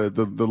 got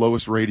the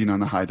lowest rating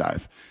on the high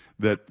dive.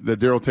 That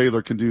Darrell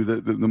Taylor can do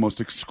the most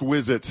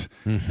exquisite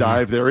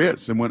dive there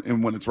is. And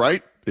when it's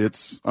right,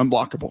 it's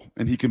unblockable.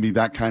 And he can be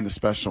that kind of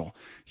special.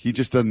 He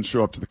just doesn't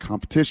show up to the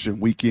competition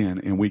week in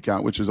and week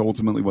out, which is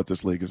ultimately what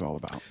this league is all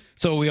about.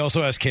 So we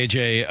also asked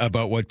KJ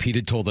about what Pete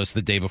had told us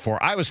the day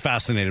before. I was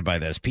fascinated by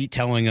this. Pete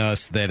telling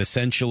us that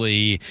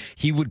essentially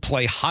he would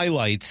play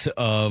highlights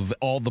of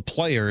all the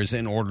players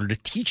in order to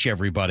teach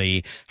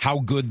everybody how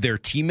good their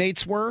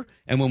teammates were.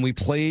 And when we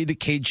played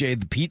KJ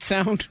the Pete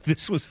sound,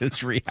 this was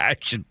his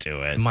reaction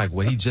to it. Mike,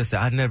 what he just said,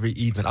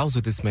 I was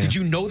with this man. Did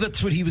you know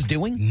that's what he was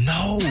doing?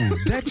 No,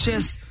 that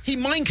just... He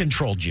mind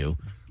controlled you.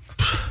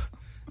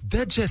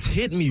 That just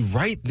hit me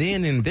right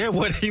then and there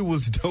what he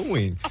was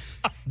doing.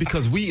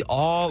 Because we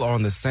all are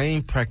on the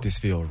same practice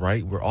field,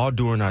 right? We're all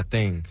doing our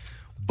thing.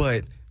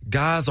 But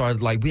guys are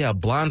like, we have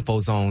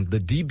blindfolds on. The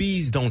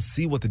DBs don't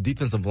see what the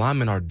defensive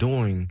linemen are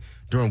doing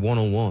during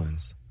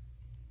one-on-ones.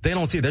 They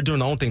don't see it. They're doing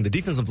their own thing. The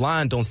defensive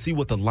line don't see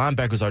what the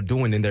linebackers are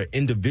doing in their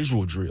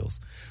individual drills.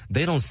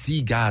 They don't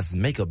see guys'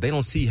 makeup. They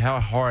don't see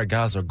how hard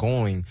guys are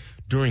going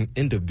during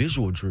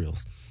individual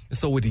drills. And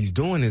so what he's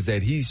doing is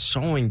that he's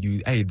showing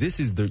you, hey, this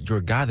is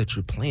your guy that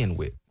you're playing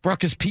with.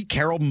 Brock, is Pete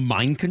Carroll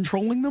mind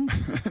controlling them?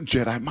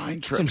 Jedi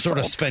mind trick. Some sort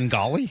of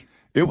Svengali?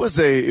 It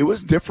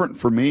was different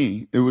for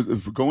me. It was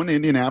going to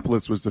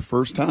Indianapolis was the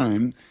first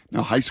time.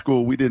 Now, high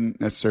school, we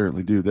didn't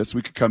necessarily do this.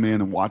 We could come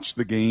in and watch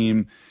the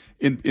game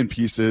in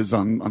pieces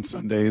on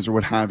Sundays or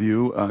what have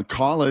you.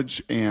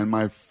 College and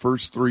my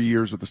first 3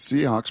 years with the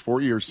Seahawks, 4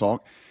 years,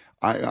 Salk,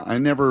 I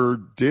never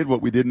did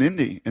what we did in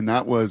Indy, and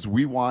that was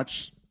we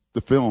watched the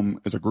film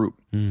as a group.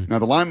 Now,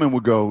 the linemen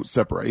would go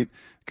separate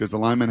because the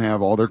linemen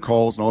have all their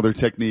calls and all their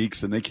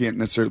techniques, and they can't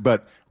necessarily –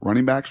 but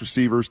running backs,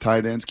 receivers,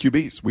 tight ends,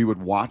 QBs, we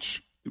would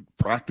watch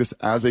practice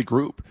as a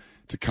group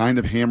to kind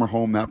of hammer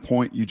home that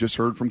point you just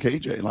heard from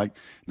KJ. Like,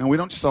 no, we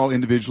don't just all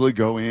individually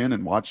go in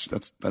and watch.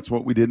 That's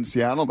what we did in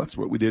Seattle. That's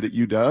what we did at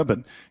UW.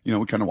 And,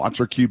 we kind of watch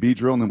our QB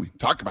drill, and then we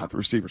talk about the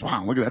receivers.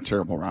 Wow, look at that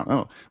terrible route.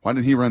 Oh, why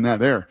didn't he run that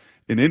there?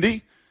 In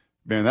Indy,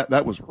 man,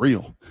 that was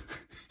real.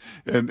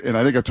 And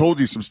I think I've told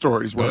you some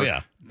stories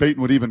where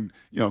Peyton would even,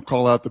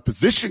 call out the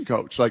position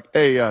coach, like,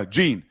 hey,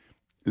 Gene,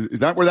 is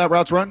that where that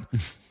route's run?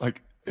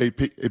 Like, hey,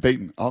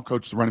 Peyton, I'll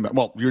coach the running back.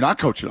 Well, you're not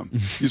coaching him.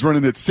 He's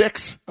running at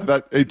 6. I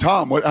thought, hey,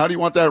 Tom, how do you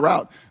want that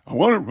route? I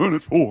want to run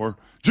at 4.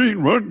 Gene,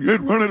 run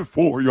it at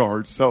 4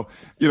 yards. So,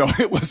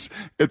 it was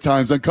at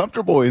times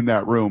uncomfortable in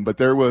that room, but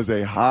there was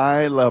a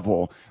high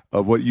level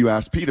of what you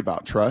asked Pete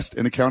about, trust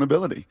and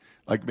accountability.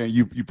 Like, man,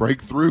 you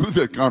break through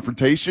the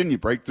confrontation, you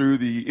break through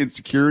the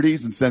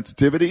insecurities and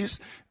sensitivities,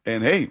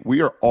 and, hey,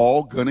 we are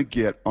all going to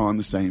get on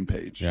the same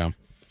page. Yeah.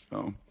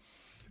 So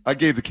I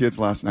gave the kids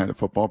last night at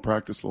football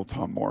practice a little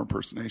Tom Moore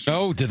impersonation.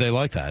 Oh, did they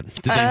like that?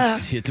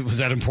 Was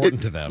that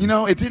important to them?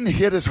 It didn't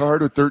hit as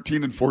hard with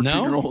 13 and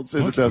 14-year-olds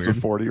as it does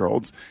with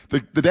 40-year-olds.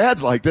 The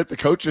dads liked it. The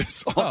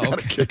coaches all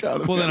got a kick out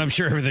of it. Well, then I'm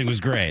sure everything was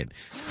great.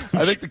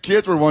 I think the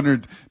kids were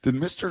wondering,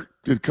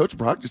 did Coach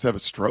Brock just have a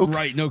stroke?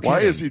 Right, no kidding. Why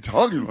is he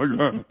talking like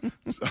that?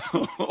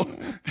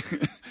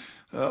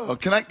 So,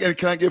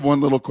 can I give one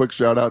little quick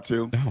shout-out,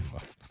 too? Oh,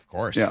 of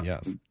course,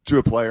 yes. To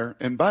a player.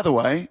 And by the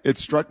way, it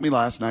struck me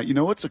last night. You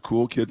know what's a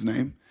cool kid's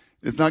name?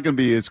 It's not going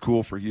to be as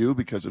cool for you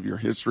because of your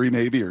history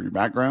maybe or your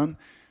background,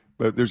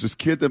 but there's this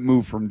kid that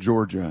moved from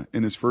Georgia,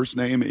 and his first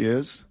name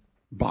is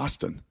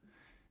Boston.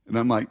 And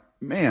I'm like,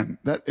 man,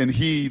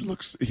 he's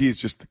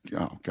just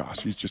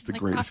the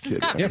greatest kid.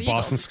 Scott, yeah,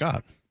 Boston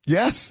Scott.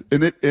 Yes,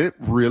 and it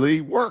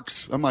really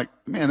works. I'm like,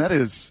 man, that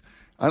is,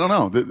 I don't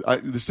know.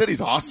 The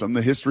city's awesome.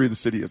 The history of the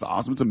city is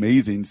awesome. It's an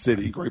amazing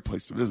city, great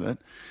place to visit.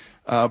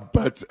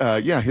 But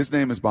his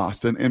name is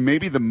Boston, and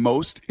maybe the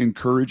most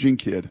encouraging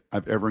kid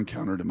I've ever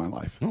encountered in my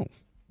life. Oh,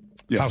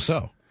 yes. How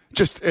so?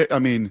 Just,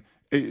 and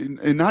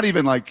not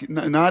even like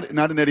not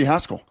an Eddie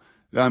Haskell.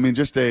 I mean,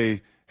 just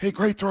a hey,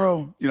 great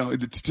throw,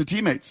 to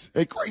teammates.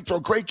 Hey, great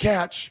throw, great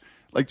catch.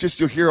 Like, just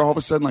you'll hear all of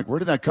a sudden, like, where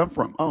did that come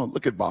from? Oh,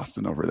 look at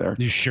Boston over there.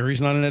 You sure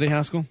he's not an Eddie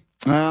Haskell?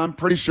 I'm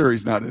pretty sure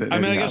he's not an Eddie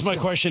Haskell. I guess my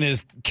question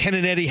is, can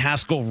an Eddie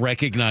Haskell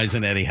recognize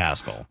an Eddie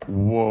Haskell?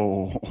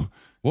 Whoa.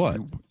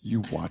 What?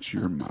 You watch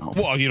your mouth.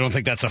 Well, you don't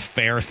think that's a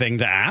fair thing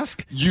to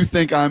ask? You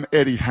think I'm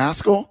Eddie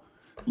Haskell?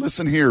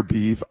 Listen here,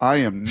 Beeve. I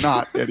am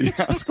not Eddie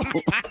Haskell.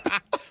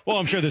 Well,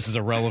 I'm sure this is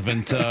a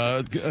relevant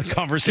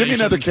conversation. Give me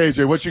another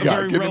KJ. What you got?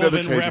 Very Give me another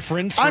relevant KJ.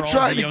 reference for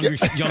all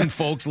the young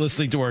folks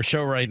listening to our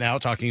show right now,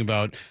 talking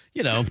about,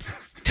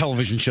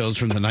 television shows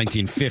from the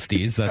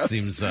 1950s. That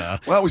seems...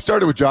 Well, we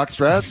started with jock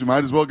straps. We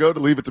might as well go to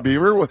Leave It to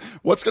Beaver.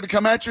 What's going to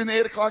come at you in the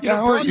 8 o'clock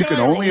hour? You can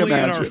only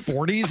imagine. In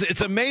our 40s.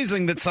 It's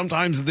amazing that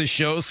sometimes the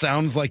show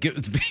sounds like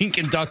it's being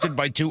conducted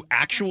by two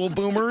actual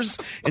boomers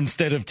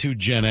instead of two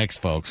Gen X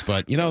folks.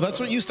 But, that's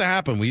what used to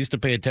happen. We used to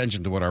pay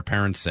attention to what our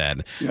parents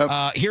said.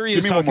 Yep. Here he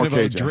is talking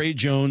about Dre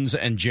Jones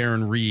and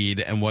Jaron Reed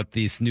and what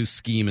this new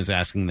scheme is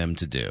asking them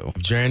to do.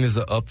 If Jaron is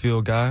an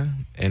upfield guy,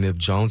 and if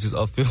Jones is an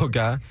upfield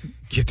guy,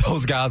 get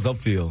those guys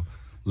upfield.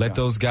 Let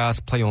those guys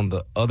play on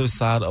the other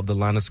side of the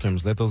line of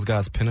scrimmage. Let those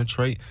guys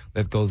penetrate.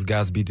 Let those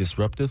guys be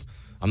disruptive.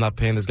 I'm not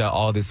paying this guy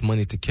all this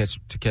money to catch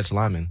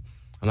linemen.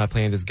 I'm not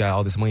paying this guy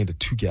all this money to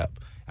two-gap.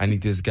 I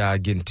need this guy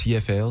getting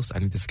TFLs. I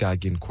need this guy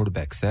getting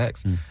quarterback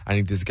sacks. I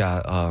need this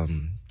guy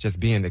just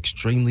being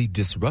extremely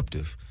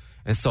disruptive.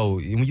 And so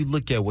when you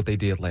look at what they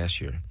did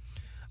last year,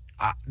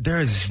 there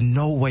is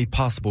no way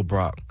possible,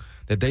 Brock,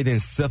 that they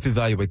didn't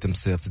self-evaluate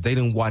themselves, that they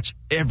didn't watch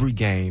every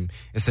game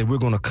and say, we're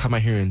going to come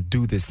out here and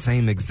do this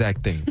same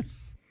exact thing.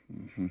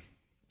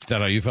 Is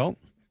that how you felt?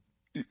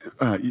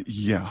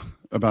 Yeah,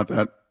 about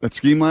that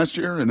scheme last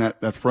year and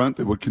that front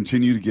that would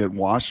continue to get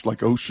washed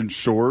like ocean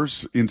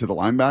shores into the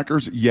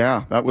linebackers.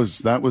 Yeah, that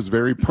was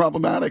very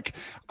problematic.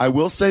 I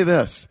will say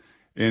this.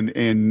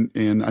 And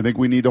I think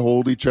we need to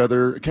hold each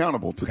other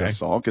accountable to this,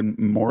 Salk. And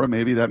Maura,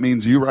 maybe that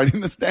means you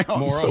writing this down.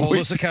 Maura, hold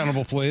us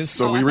accountable, please.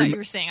 I thought you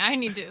were saying I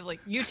need to,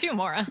 you too,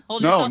 Maura.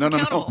 Hold yourself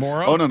accountable.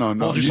 Maura? Oh, no.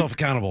 Hold yourself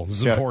accountable. This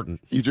is important.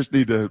 You just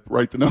need to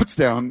write the notes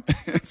down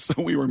so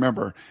we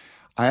remember.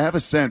 I have a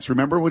sense.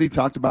 Remember what he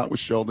talked about with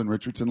Sheldon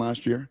Richardson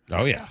last year?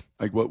 Oh, yeah.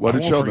 Like what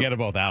did Sheldon forget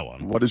about that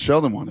one. What did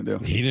Sheldon want to do?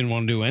 He didn't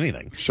want to do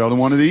anything. Sheldon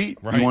wanted to eat.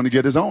 Right. He wanted to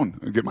get his own.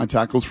 Get my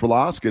tackles for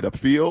loss, get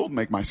upfield,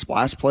 make my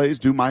splash plays,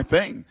 do my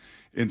thing.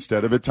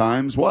 Instead of at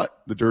times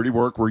the dirty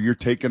work where you're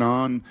taking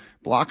on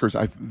blockers.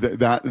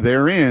 That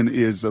therein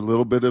is a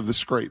little bit of the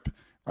scrape,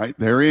 right?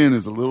 Therein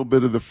is a little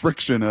bit of the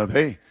friction of,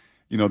 hey,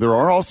 there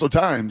are also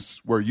times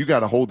where you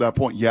got to hold that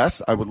point.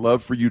 Yes, I would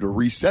love for you to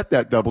reset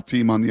that double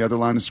team on the other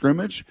line of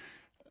scrimmage.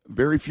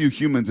 Very few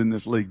humans in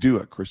this league do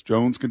it. Chris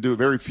Jones can do it.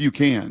 Very few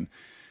can.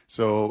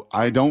 So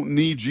I don't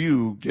need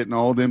you getting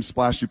all them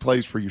splashy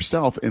plays for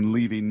yourself and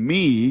leaving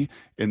me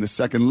in the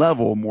second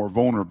level more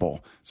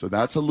vulnerable. So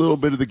that's a little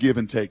bit of the give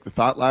and take. The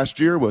thought last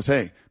year was,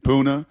 hey,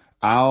 Puna,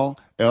 Al,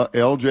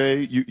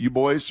 LJ, you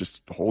boys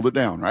just hold it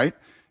down, right?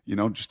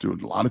 Just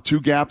doing a lot of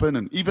two-gapping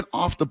and even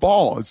off the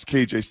ball, as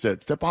KJ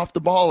said, step off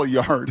the ball a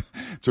yard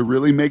to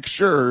really make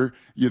sure,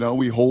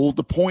 we hold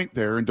the point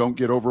there and don't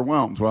get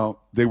overwhelmed.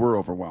 Well, they were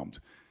overwhelmed.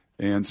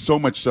 And so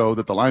much so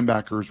that the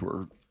linebackers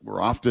were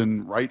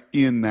often right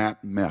in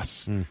that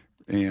mess.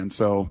 And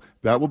so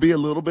that will be a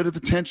little bit of the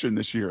tension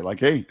this year. Like,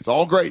 hey, it's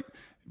all great.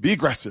 Be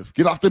aggressive.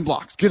 Get off them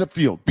blocks. Get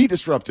upfield. Be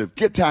disruptive.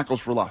 Get tackles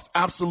for loss.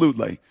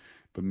 Absolutely.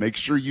 But make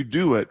sure you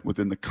do it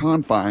within the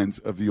confines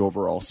of the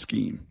overall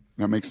scheme.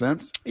 That make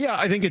sense? Yeah,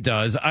 I think it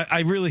does. I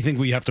really think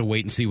we have to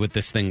wait and see what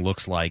this thing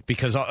looks like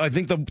because I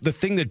think the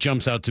thing that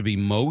jumps out to be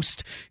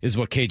most is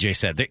what KJ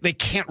said. They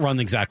can't run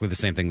exactly the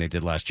same thing they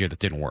did last year that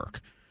didn't work.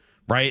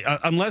 Right,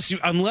 unless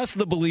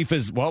the belief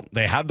is, well,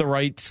 they had the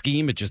right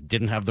scheme, it just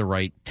didn't have the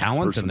right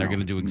talent, and they're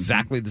going to do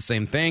exactly the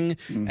same thing,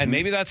 and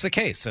maybe that's the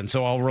case. And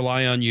so I'll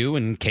rely on you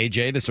and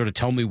KJ to sort of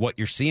tell me what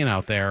you're seeing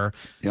out there,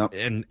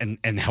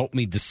 and help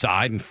me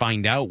decide and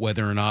find out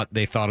whether or not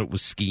they thought it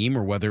was scheme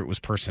or whether it was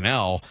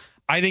personnel.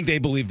 I think they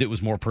believed it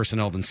was more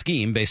personnel than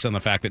scheme, based on the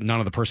fact that none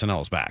of the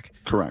personnel is back.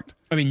 Correct.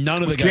 I mean, none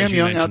of the was guys Cam you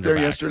Young out there are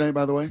back. Yesterday,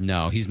 by the way?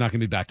 No, he's not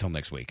going to be back till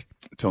next week.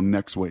 Till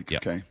next week.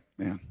 Yep. Okay,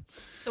 man.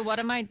 So what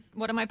am I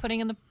putting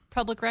in the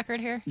public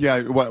record here?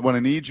 Yeah, what I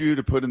need you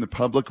to put in the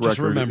public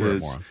record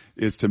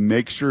is to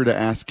make sure to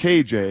ask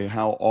KJ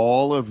how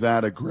all of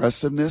that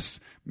aggressiveness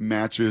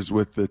matches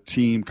with the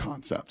team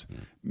concept,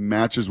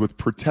 matches with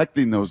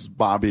protecting those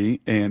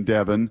Bobby and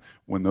Devin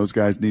when those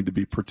guys need to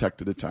be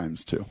protected at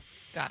times too.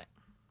 Got it.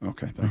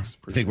 Okay, thanks.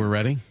 I think we're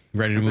ready?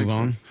 Ready to move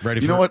on?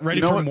 Ready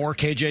for more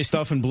KJ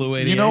stuff in Blue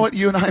 88? You know what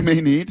you and I may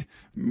need?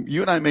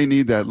 You and I may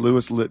need that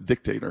Lewis Litt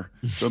dictator.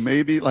 So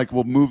maybe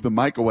we'll move the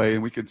mic away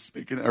and we can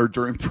speak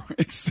during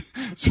breaks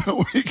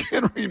so we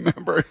can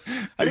remember.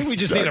 I think we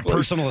just need a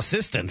personal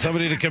assistant,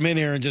 somebody to come in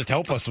here and just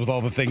help us with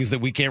all the things that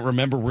we can't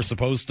remember we're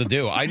supposed to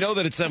do. I know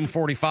that it's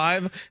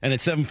 7:45, and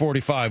at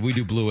 7:45 we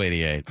do Blue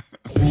 88.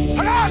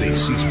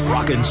 This is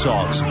Brock and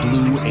Salk's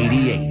Blue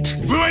 88.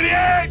 Blue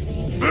 88!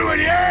 Blue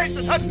 88!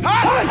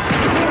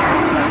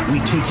 We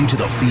take you to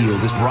the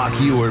field as Brock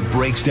Ewart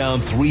breaks down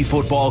 3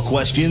 football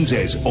questions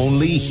as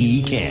only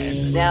he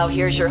can. Now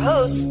here's your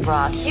hosts,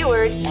 Brock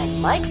Ewart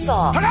and Mike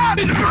Salk.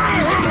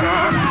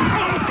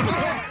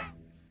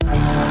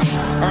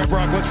 All right,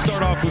 Brock, let's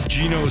start off with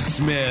Geno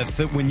Smith.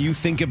 When you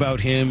think about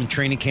him,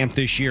 training camp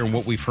this year, and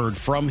what we've heard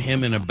from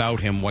him and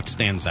about him, what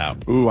stands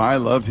out? Ooh, I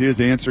loved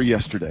his answer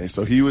yesterday.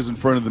 So he was in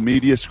front of the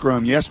media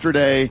scrum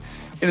yesterday,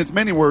 and as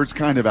many words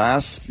kind of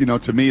asked,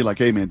 to me, like,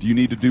 hey, man, do you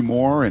need to do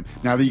more? And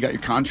now that you got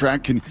your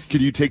contract, can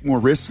you take more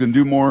risks and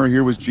do more?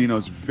 Here was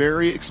Geno's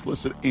very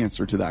explicit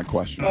answer to that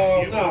question.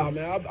 Nah,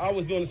 man, I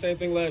was doing the same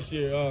thing last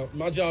year.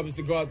 My job is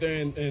to go out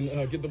there and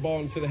get the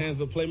ball into the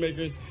hands of the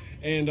playmakers,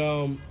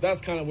 and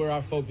that's kind of where I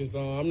focus.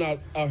 I'm not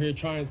out here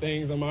trying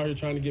things. I'm out here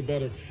trying to get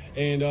better,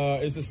 and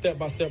it's a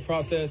step-by-step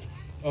process.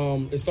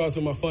 It starts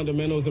with my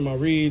fundamentals and my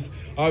reads,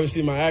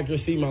 obviously my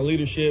accuracy, my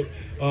leadership,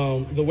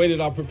 the way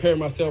that I prepare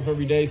myself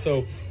every day.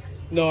 So,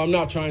 no, I'm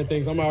not trying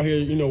things. I'm out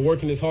here,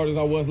 working as hard as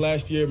I was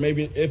last year,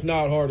 maybe if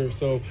not harder.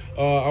 So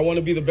I want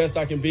to be the best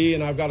I can be,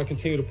 and I've got to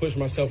continue to push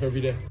myself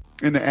every day.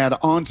 And to add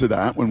on to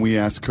that, when we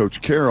asked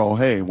Coach Carroll,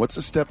 hey, what's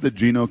a step that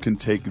Geno can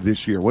take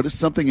this year? What is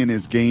something in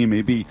his game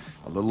maybe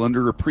a little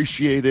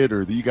underappreciated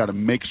or that you got to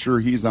make sure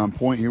he's on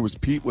point? Here was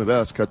Pete with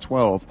us, Cut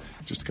 12,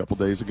 just a couple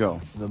days ago.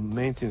 The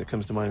main thing that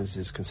comes to mind is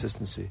his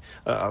consistency.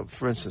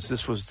 For instance,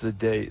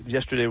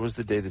 yesterday was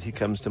the day that he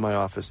comes to my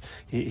office.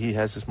 He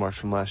has this marks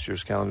from last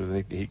year's calendar.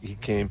 And he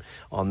came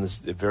on this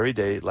very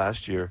day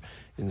last year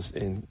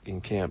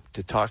in camp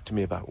to talk to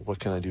me about what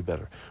can I do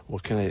better?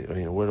 What can I,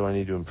 where do I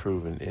need to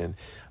improve? And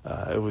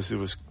it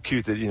was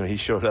cute that, he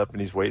showed up and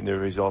he's waiting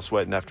there. He's all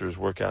sweating after his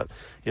workout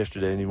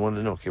yesterday, and he wanted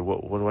to know, okay,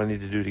 what do I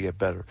need to do to get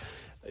better?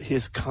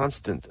 His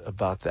constant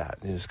about that,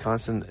 and his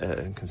constant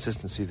and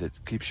consistency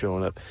that keeps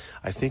showing up,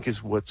 I think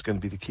is what's going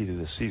to be the key to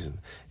this season.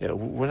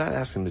 We're not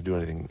asking him to do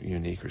anything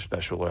unique or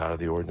special or out of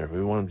the ordinary.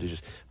 We want him to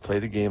just play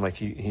the game like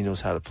he knows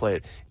how to play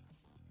it.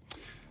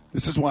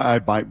 This is why I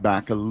bite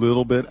back a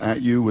little bit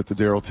at you with the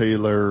Darrell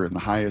Taylor and the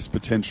highest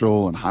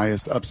potential and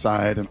highest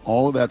upside and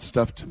all of that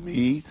stuff. To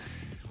me,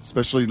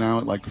 especially now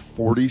at like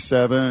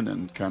 47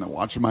 and kind of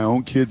watching my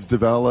own kids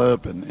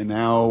develop and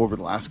now over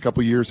the last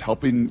couple of years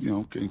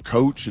helping,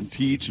 coach and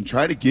teach and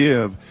try to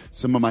give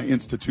some of my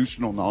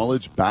institutional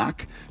knowledge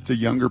back to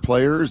younger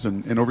players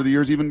and over the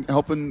years even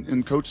helping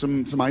and coach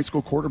some high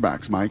school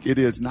quarterbacks, Mike. It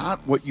is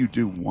not what you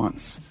do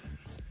once.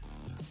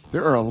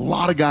 There are a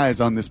lot of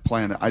guys on this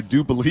planet, I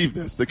do believe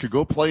this, that could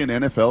go play an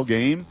NFL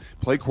game,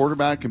 play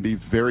quarterback, and be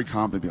very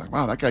confident, be like,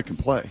 wow, that guy can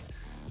play.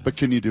 But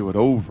can you do it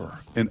over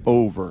and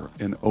over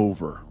and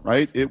over,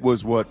 right? It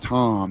was what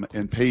Tom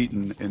and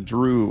Peyton and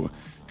Drew,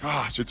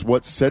 gosh, it's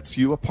what sets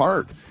you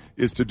apart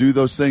is to do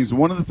those things.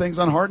 One of the things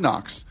on Hard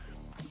Knocks,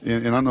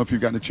 and I don't know if you've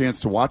gotten a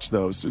chance to watch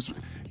those, is,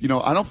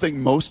 I don't think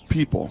most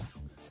people,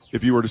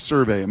 if you were to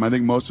survey them, I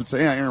think most would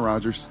say, yeah, Aaron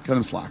Rodgers, kind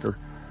of a slacker,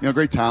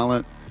 great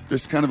talent,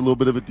 just kind of a little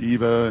bit of a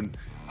diva, and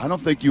I don't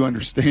think you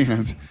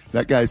understand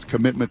that guy's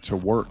commitment to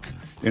work.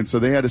 And so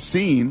they had a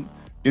scene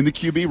in the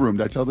QB room.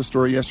 Did I tell the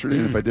story yesterday?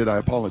 And if I did, I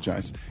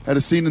apologize. Had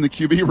a scene in the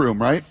QB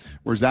room, right,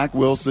 where Zach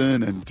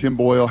Wilson and Tim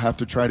Boyle have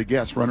to try to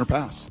guess run or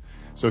pass.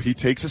 So he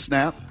takes a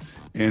snap,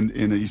 and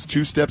he's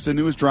 2 steps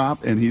into his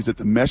drop, and he's at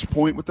the mesh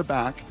point with the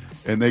back,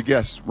 and they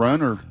guess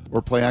run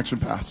or play action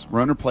pass,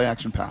 run or play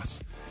action pass.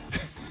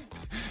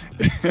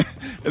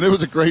 And it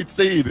was a great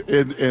scene.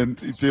 And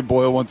Tim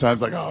Boyle one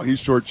time's like, oh,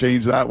 he's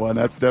shortchanged that one.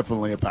 That's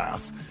definitely a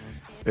pass,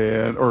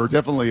 or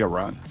definitely a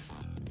run.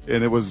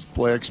 And it was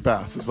play action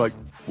pass. It was like,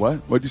 what?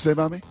 What'd you say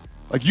about me?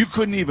 Like, you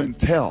couldn't even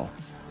tell.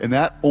 And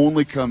that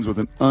only comes with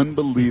an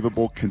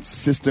unbelievable,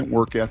 consistent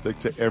work ethic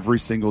to every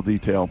single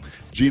detail.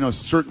 Geno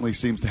certainly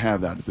seems to have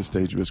that at this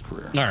stage of his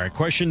career. All right,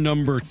 question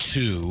number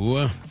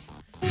 2.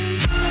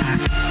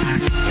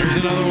 Here's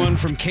another one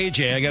from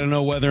KJ. I got to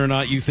know whether or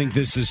not you think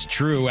this is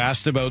true.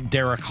 Asked about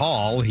Derick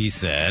Hall, he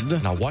said.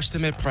 And I watched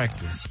him at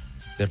practice.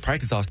 That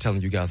practice I was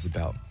telling you guys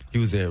about. He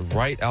was a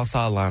right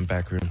outside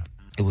linebacker.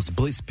 It was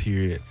blitz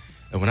period.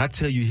 And when I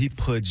tell you he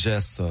put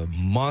just a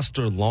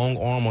monster long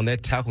arm on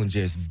that tackle and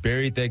just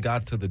buried that guy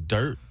to the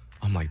dirt,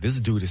 I'm like, this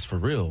dude is for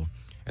real.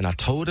 And I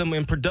told him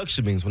in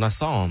production meetings when I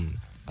saw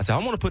him, I said, I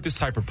want to put this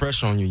type of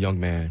pressure on you, young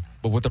man.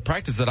 But with the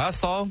practice that I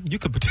saw, you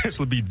could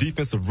potentially be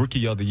Defensive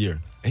Rookie of the Year.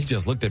 And he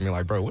just looked at me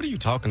like, bro, what are you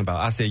talking about?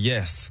 I said,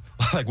 yes.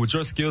 Like, with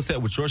your skill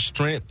set, with your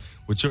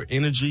strength, with your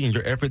energy and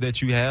your effort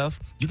that you have,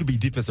 you could be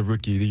Defensive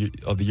Rookie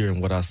of the Year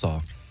in what I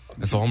saw.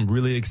 And so I'm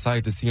really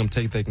excited to see him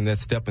taking that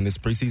step in this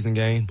preseason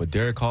game. But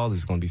Derick Hall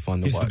is going to be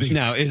fun to watch.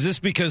 Now, is this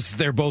because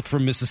they're both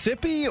from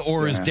Mississippi,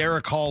 or is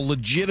Derick Hall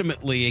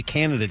legitimately a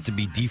candidate to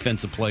be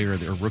Defensive Player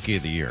or Rookie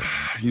of the Year?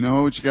 You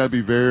know what you got to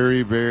be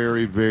very,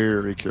 very,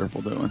 very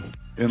careful doing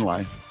in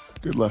life.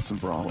 Good lesson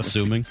for all of us.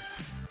 Assuming?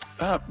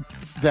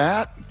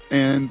 That,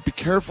 and be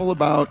careful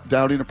about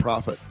doubting a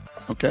prophet.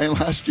 Okay,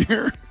 last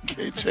year,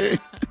 KJ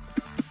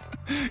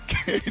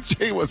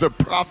was a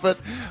prophet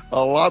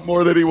a lot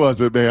more than he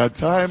wasn't, man.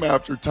 Time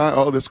after time.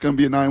 Oh, this is going to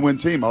be a 9-win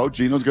team. Oh,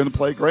 Geno's going to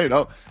play great.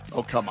 Oh,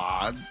 come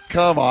on.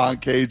 Come on,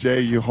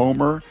 KJ, you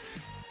homer.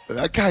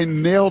 That guy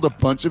nailed a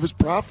bunch of his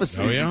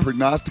prophecies and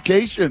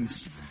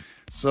prognostications.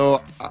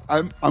 So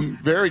I'm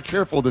very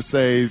careful to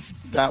say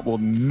that will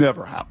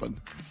never happen.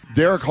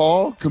 Derick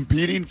Hall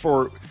competing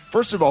for,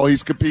 first of all,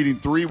 he's competing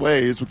 3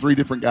 ways with 3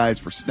 different guys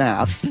for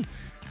snaps.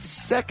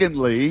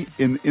 Secondly,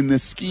 in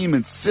this scheme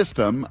and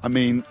system, I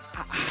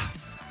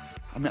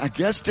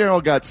guess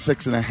Darryl got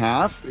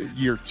 6.5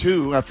 year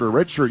 2 after a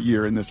redshirt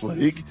year in this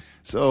league.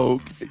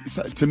 So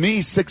to me,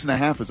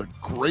 6.5 is a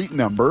great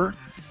number,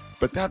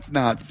 but that's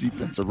not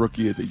Defensive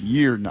Rookie of the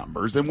Year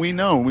numbers. And we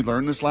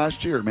learned this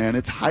last year, man.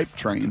 It's hype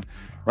train,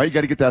 right? You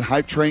got to get that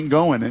hype train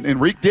going.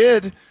 And Reek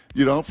did,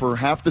 for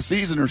half the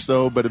season or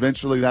so, but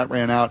eventually that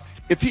ran out.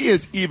 If he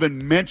is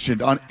even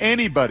mentioned on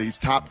anybody's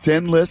top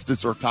 10 list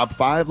or top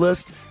 5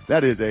 list,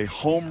 that is a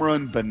home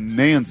run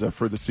bonanza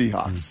for the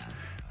Seahawks.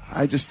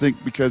 I just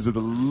think because of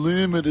the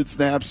limited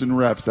snaps and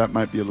reps, that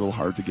might be a little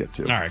hard to get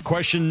to. All right,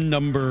 question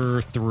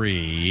number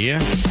 3.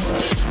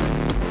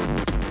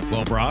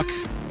 Well, Brock,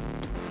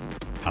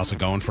 how's it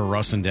going for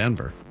Russ in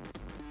Denver?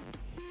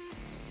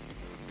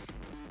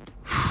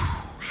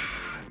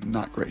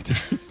 Not great.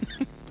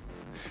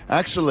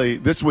 Actually,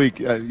 this week,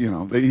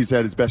 he's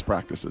had his best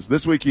practices.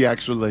 This week, he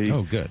actually...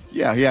 Oh, good.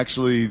 Yeah,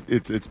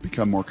 it's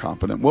become more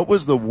competent. What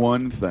was the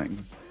one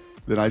thing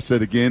that I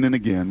said again and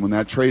again when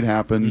that trade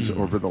happened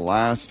over the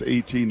last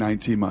 18,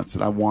 19 months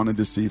that I wanted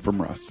to see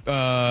from Russ?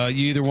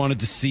 You either wanted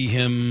to see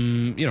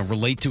him,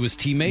 relate to his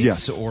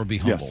teammates or be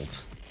humbled.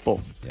 Yes.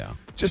 Both. Yeah.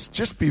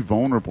 Just be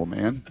vulnerable,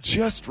 man.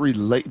 Just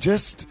relate.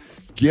 Just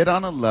get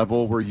on a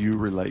level where you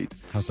relate.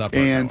 How's that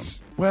going?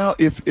 Well,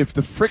 if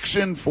the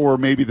friction for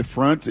maybe the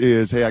front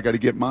is, hey, I got to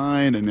get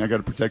mine and I got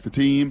to protect the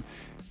team,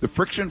 the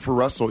friction for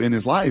Russell in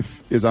his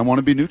life is I want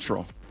to be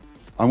neutral.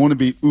 I want to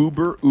be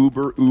uber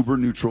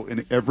neutral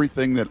in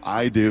everything that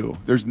I do.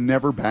 There's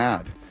never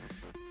bad.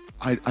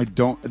 I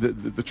don't.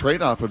 The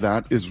trade-off of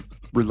that is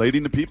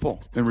relating to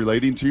people and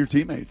relating to your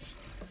teammates.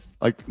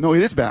 Like, no,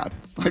 it is bad.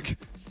 Like,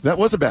 that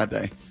was a bad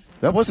day.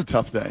 That was a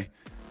tough day.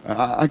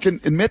 I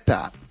can admit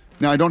that.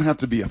 Now, I don't have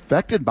to be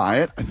affected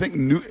by it. I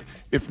think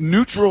if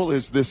neutral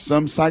is this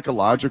some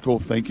psychological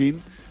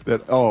thinking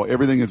that,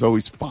 everything is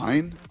always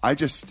fine, I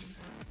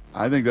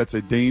think that's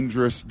a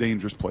dangerous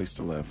place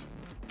to live.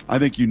 I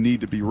think you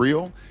need to be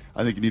real.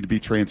 I think you need to be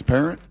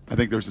transparent. I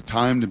think there's a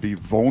time to be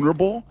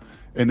vulnerable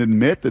and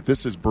admit that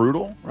this is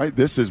brutal, right?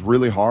 This is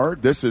really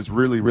hard. This is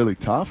really, really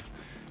tough.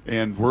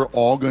 And we're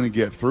all going to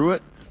get through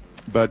it.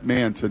 But,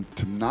 man, to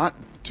not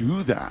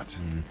do that,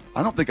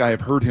 I don't think I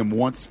have heard him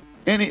once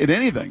at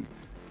anything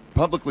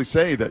publicly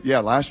say that,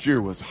 last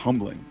year was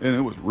humbling and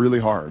it was really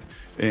hard.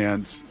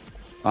 And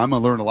I'm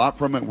going to learn a lot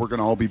from it. We're going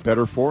to all be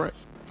better for it.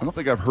 I don't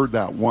think I've heard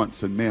that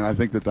once. And, man, I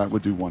think that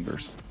would do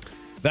wonders.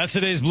 That's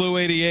today's Blue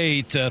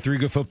 88. 3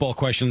 good football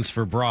questions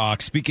for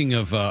Brock. Speaking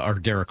of our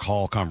Derick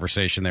Hall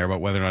conversation there about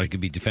whether or not he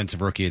could be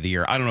Defensive Rookie of the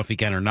Year, I don't know if he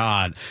can or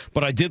not,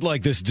 but I did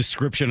like this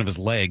description of his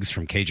legs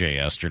from KJ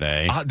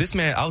yesterday. This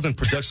man, I was in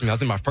production. I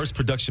was in my first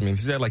production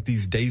meeting. He had like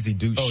these Daisy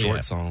Duke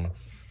shorts on.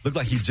 Looked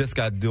like he just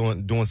got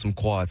doing some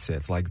quad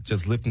sets, like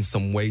just lifting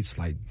some weights.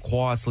 Like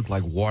quads look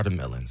like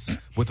watermelons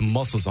with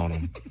muscles on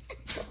them.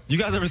 You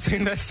guys ever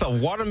seen that? It's a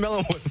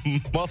watermelon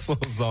with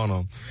muscles on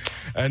them.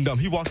 And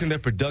he walked in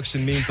that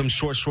production meeting with them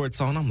short shorts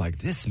on. I'm like,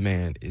 this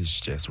man is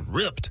just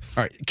ripped.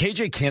 All right,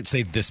 KJ can't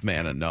say this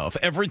man enough.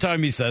 Every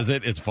time he says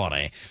it, it's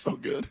funny. So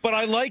good. But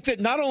I like that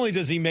not only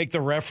does he make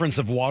the reference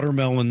of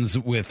watermelons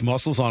with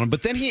muscles on them,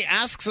 but then he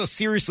asks us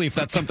seriously if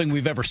that's something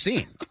we've ever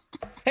seen.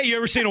 Hey, you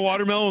ever seen a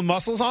watermelon with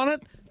muscles on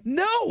it?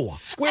 No.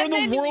 Where in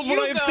the world would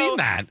I have seen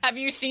that? Have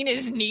you seen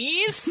his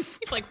knees?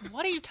 He's like,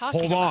 what are you talking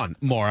about? Hold on,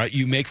 Maura.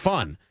 You make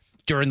fun.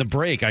 During the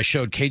break, I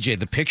showed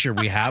KJ the picture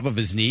we have of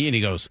his knee, and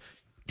he goes,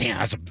 damn,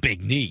 that's a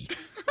big knee.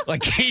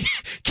 Like,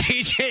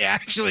 KJ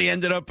actually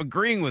ended up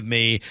agreeing with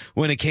me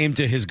when it came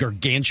to his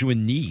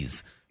gargantuan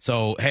knees.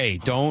 So, hey,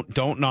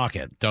 don't knock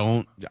it.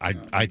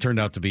 I turned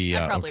out to be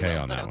okay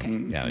on that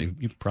one. Yeah,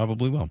 you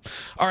probably will.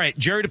 All right,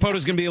 Jerry DePoto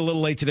is going to be a little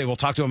late today. We'll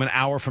talk to him an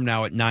hour from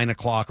now at 9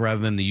 o'clock rather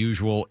than the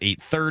usual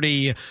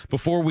 8:30.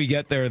 Before we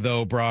get there,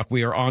 though, Brock,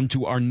 we are on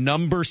to our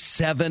number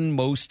 7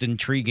 most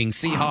intriguing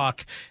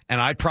Seahawk, and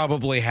I'd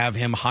probably have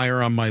him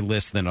higher on my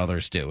list than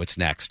others do. It's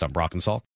next on Brock and Salt.